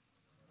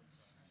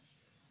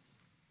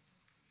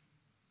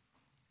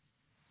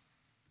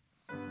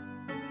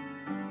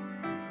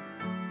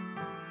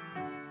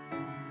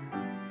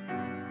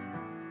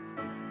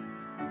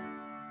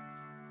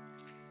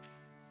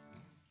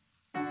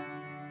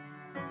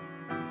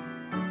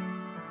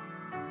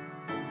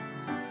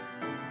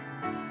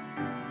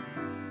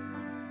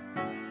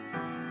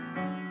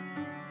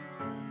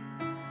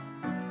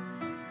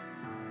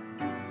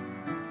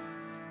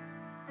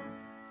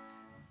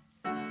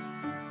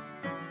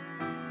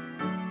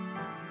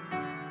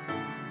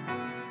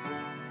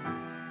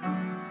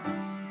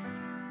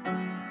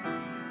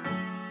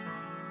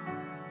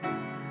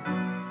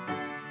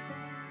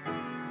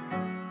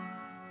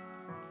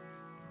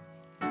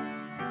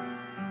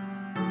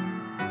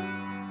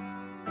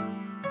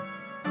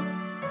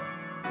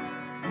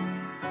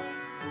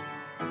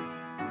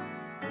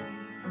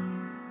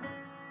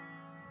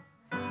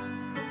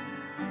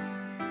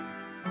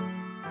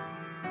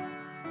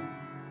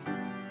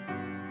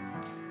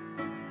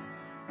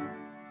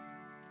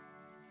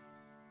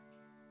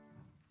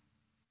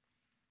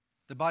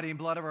 The body and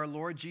blood of our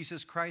Lord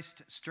Jesus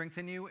Christ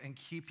strengthen you and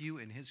keep you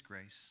in his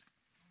grace.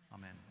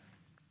 Amen.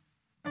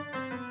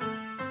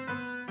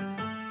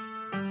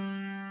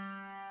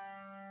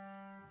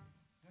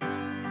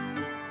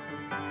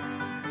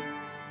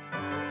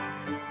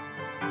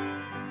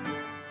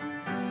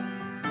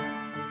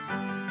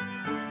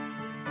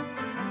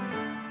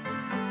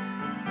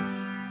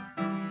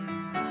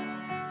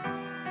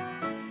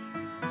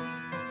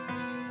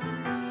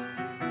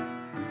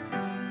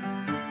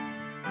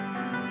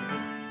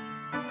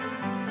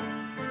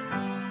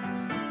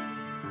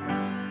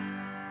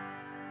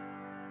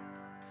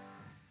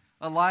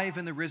 Alive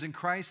in the risen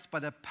Christ, by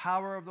the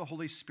power of the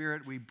Holy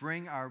Spirit, we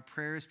bring our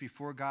prayers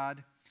before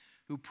God,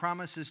 who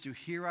promises to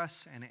hear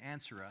us and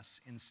answer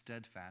us in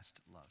steadfast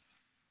love.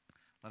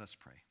 Let us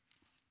pray.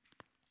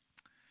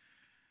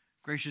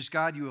 Gracious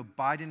God, you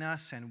abide in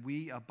us and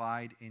we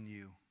abide in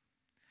you.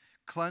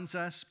 Cleanse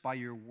us by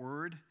your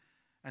word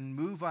and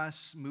move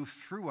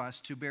through us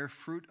to bear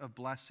fruit of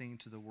blessing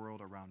to the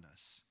world around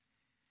us.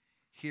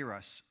 Hear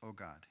us, O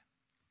God.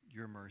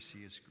 Your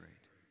mercy is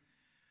great.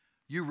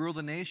 You rule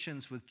the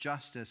nations with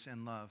justice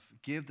and love.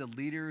 Give the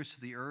leaders of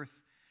the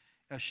earth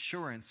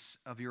assurance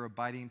of your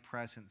abiding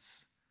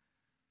presence,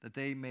 that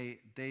they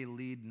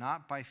lead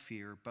not by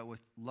fear, but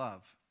with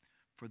love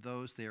for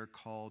those they are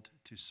called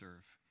to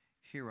serve.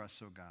 Hear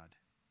us, O God.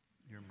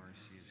 Your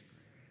mercy is great.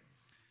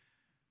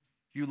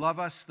 You love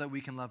us that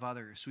we can love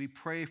others. We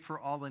pray for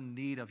all in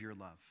need of your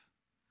love.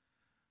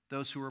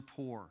 Those who are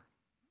poor,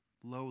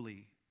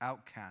 lowly,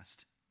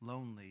 outcast,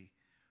 lonely,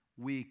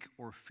 weak,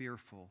 or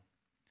fearful.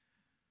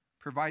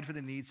 Provide for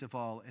the needs of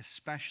all,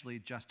 especially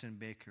Justin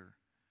Baker,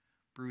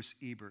 Bruce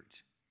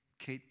Ebert,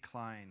 Kate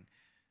Klein,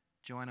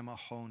 Joanna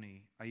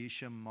Mahoney,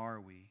 Aisha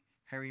Marwi,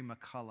 Harry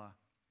McCullough,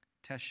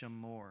 Tesha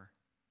Moore,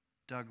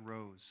 Doug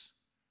Rose,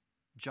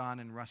 John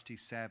and Rusty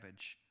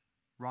Savage,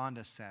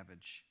 Rhonda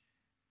Savage,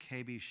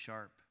 KB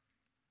Sharp,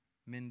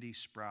 Mindy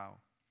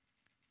Sproul,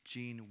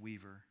 Jean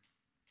Weaver.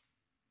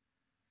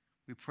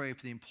 We pray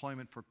for the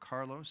employment for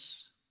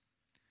Carlos.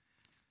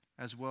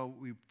 As well,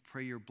 we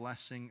pray your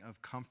blessing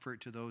of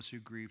comfort to those who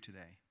grieve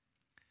today.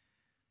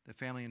 The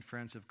family and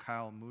friends of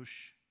Kyle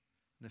Mush,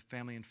 the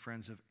family and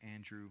friends of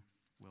Andrew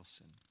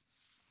Wilson.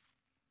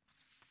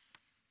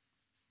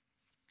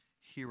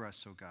 Hear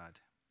us, O God.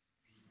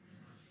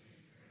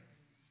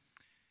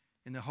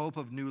 In the hope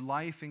of new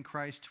life in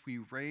Christ, we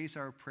raise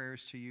our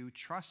prayers to you,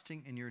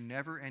 trusting in your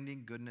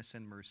never-ending goodness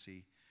and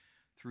mercy,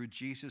 through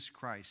Jesus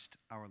Christ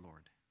our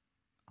Lord.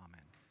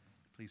 Amen.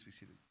 Please be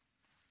seated.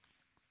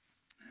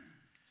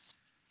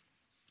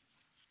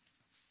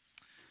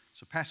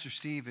 So Pastor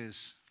Steve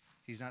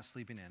he's not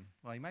sleeping in.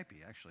 Well, he might be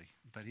actually,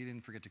 but he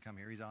didn't forget to come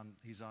here.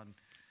 He's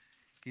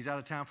out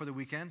of town for the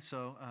weekend,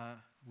 so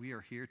we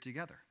are here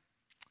together.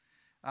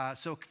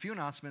 So a few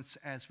announcements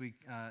as we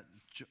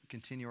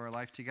continue our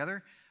life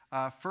together.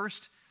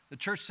 First, the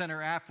Church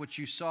Center app, which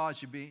you saw,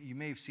 you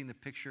may have seen the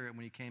picture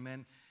when you came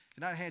in. If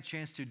you've not had a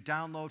chance to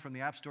download from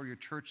the App Store your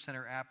Church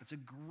Center app, it's a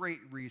great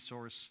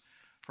resource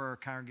for our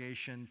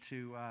congregation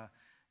to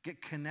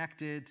get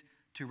connected,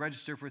 to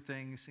register for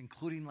things,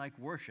 including like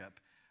worship.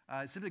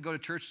 Simply go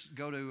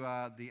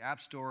to the App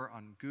Store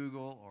on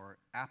Google or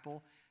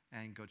Apple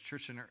and go to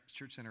Church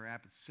Center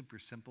app. It's super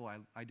simple.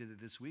 I did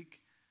it this week.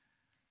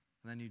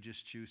 And then you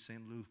just choose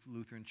St.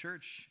 Lutheran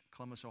Church,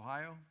 Columbus,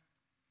 Ohio,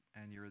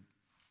 and you're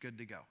good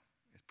to go.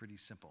 It's pretty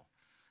simple.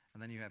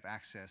 And then you have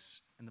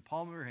access in the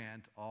palm of your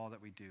hand, all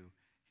that we do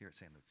here at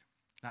St. Luke.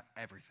 Not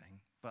everything,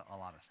 but a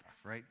lot of stuff,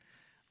 right?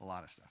 A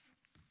lot of stuff.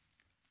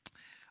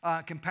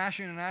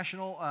 Compassion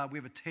International, we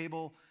have a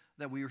table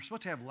that we were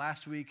supposed to have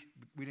last week.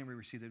 We didn't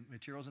receive the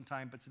materials in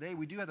time, but today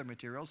we do have the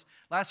materials.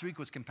 Last week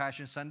was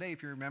Compassion Sunday,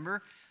 if you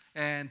remember,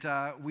 and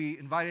we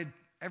invited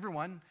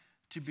everyone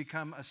to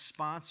become a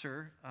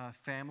sponsor,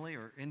 family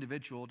or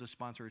individual to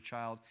sponsor a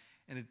child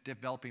in a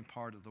developing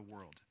part of the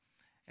world.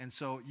 And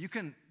so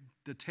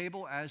the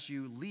table as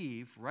you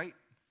leave, right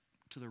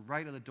to the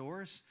right of the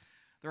doors,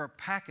 there are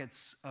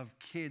packets of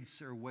kids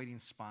who are waiting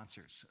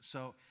sponsors.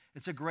 So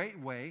it's a great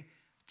way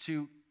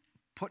to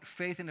put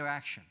faith into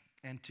action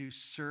and to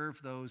serve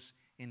those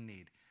in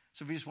need.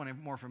 So if you just want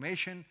more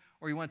information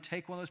or you want to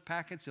take one of those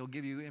packets, it'll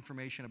give you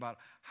information about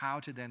how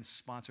to then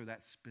sponsor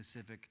that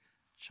specific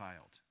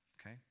child,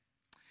 okay?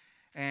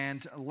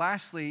 And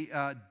lastly,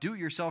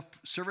 do-it-yourself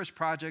service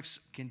projects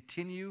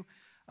continue.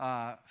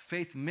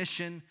 Faith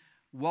Mission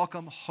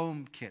Welcome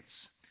Home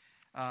Kits.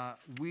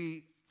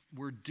 We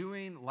were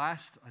doing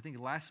last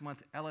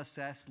month,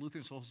 LSS,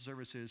 Lutheran Social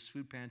Services,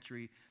 Food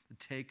Pantry, the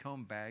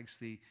take-home bags,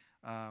 the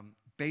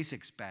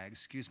basics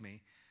bags,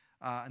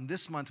 and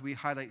this month we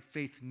highlight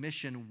Faith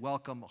Mission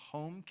Welcome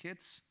Home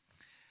Kits.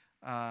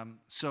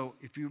 So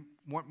if you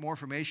want more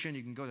information,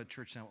 you can go to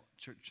Church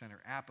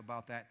Center app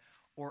about that,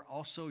 or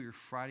also your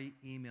Friday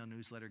email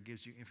newsletter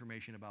gives you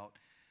information about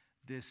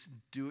this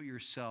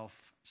do-it-yourself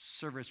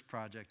service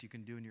project you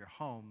can do in your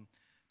home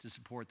to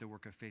support the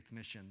work of Faith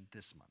Mission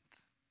this month,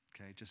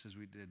 okay, just as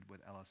we did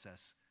with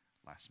LSS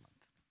last month.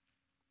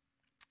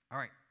 All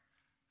right,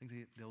 I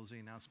think those are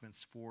the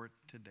announcements for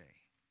today.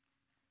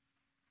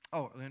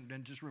 Oh,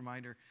 and just a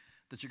reminder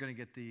that you're going to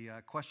get the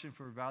question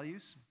for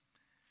values.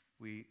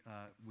 We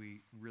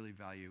really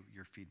value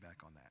your feedback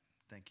on that.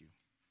 Thank you.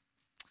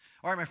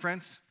 All right, my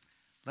friends,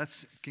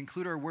 let's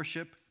conclude our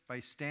worship by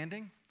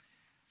standing,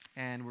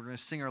 and we're going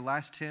to sing our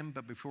last hymn,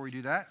 but before we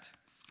do that,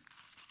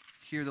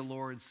 hear the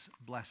Lord's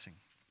blessing.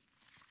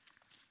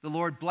 The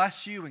Lord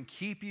bless you and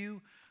keep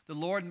you. The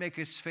Lord make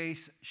his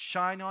face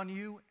shine on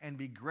you and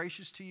be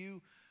gracious to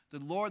you. The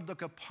Lord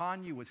look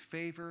upon you with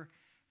favor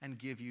and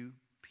give you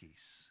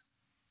peace.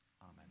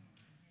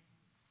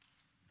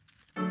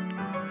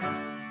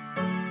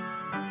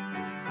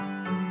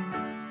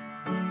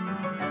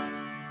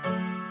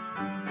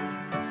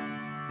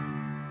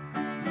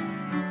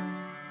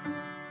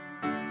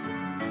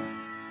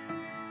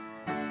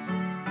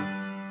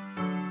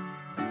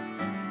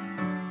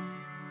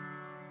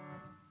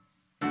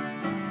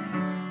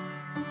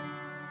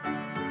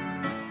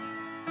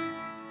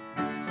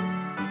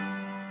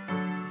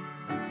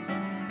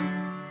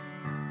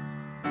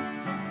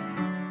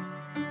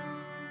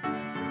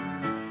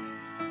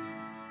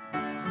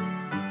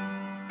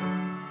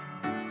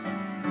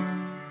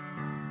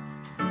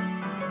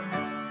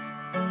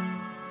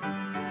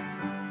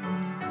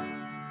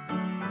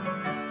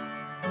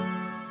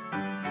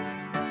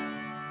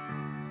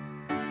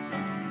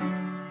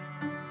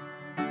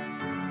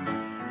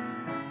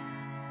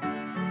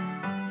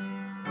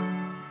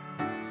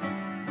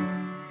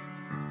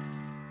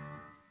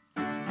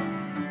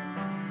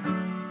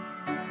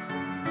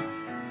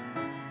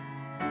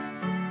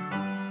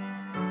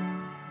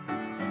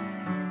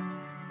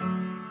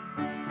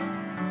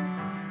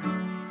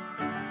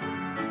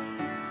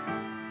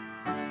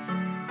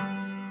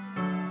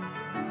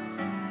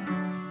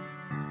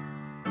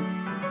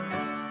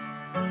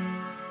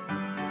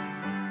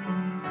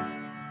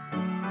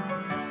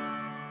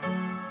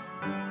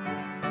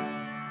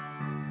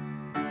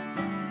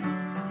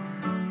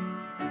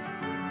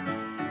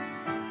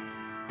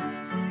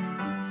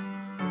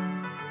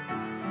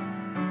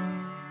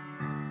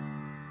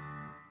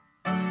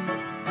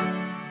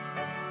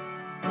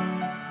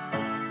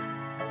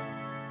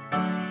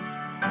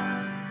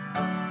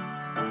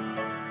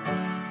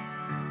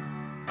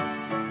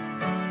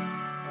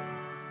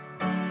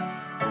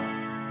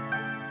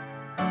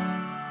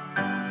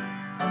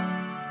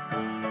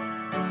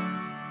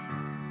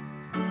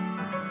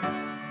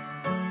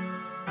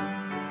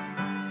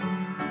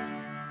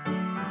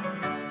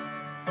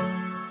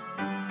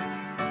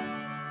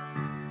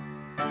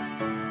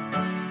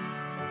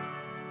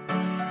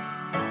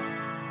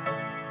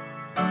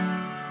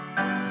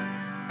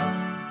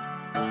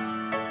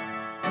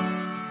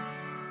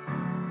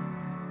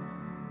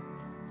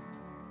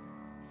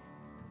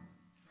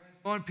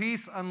 Go in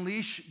peace,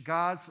 unleash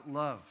God's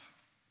love.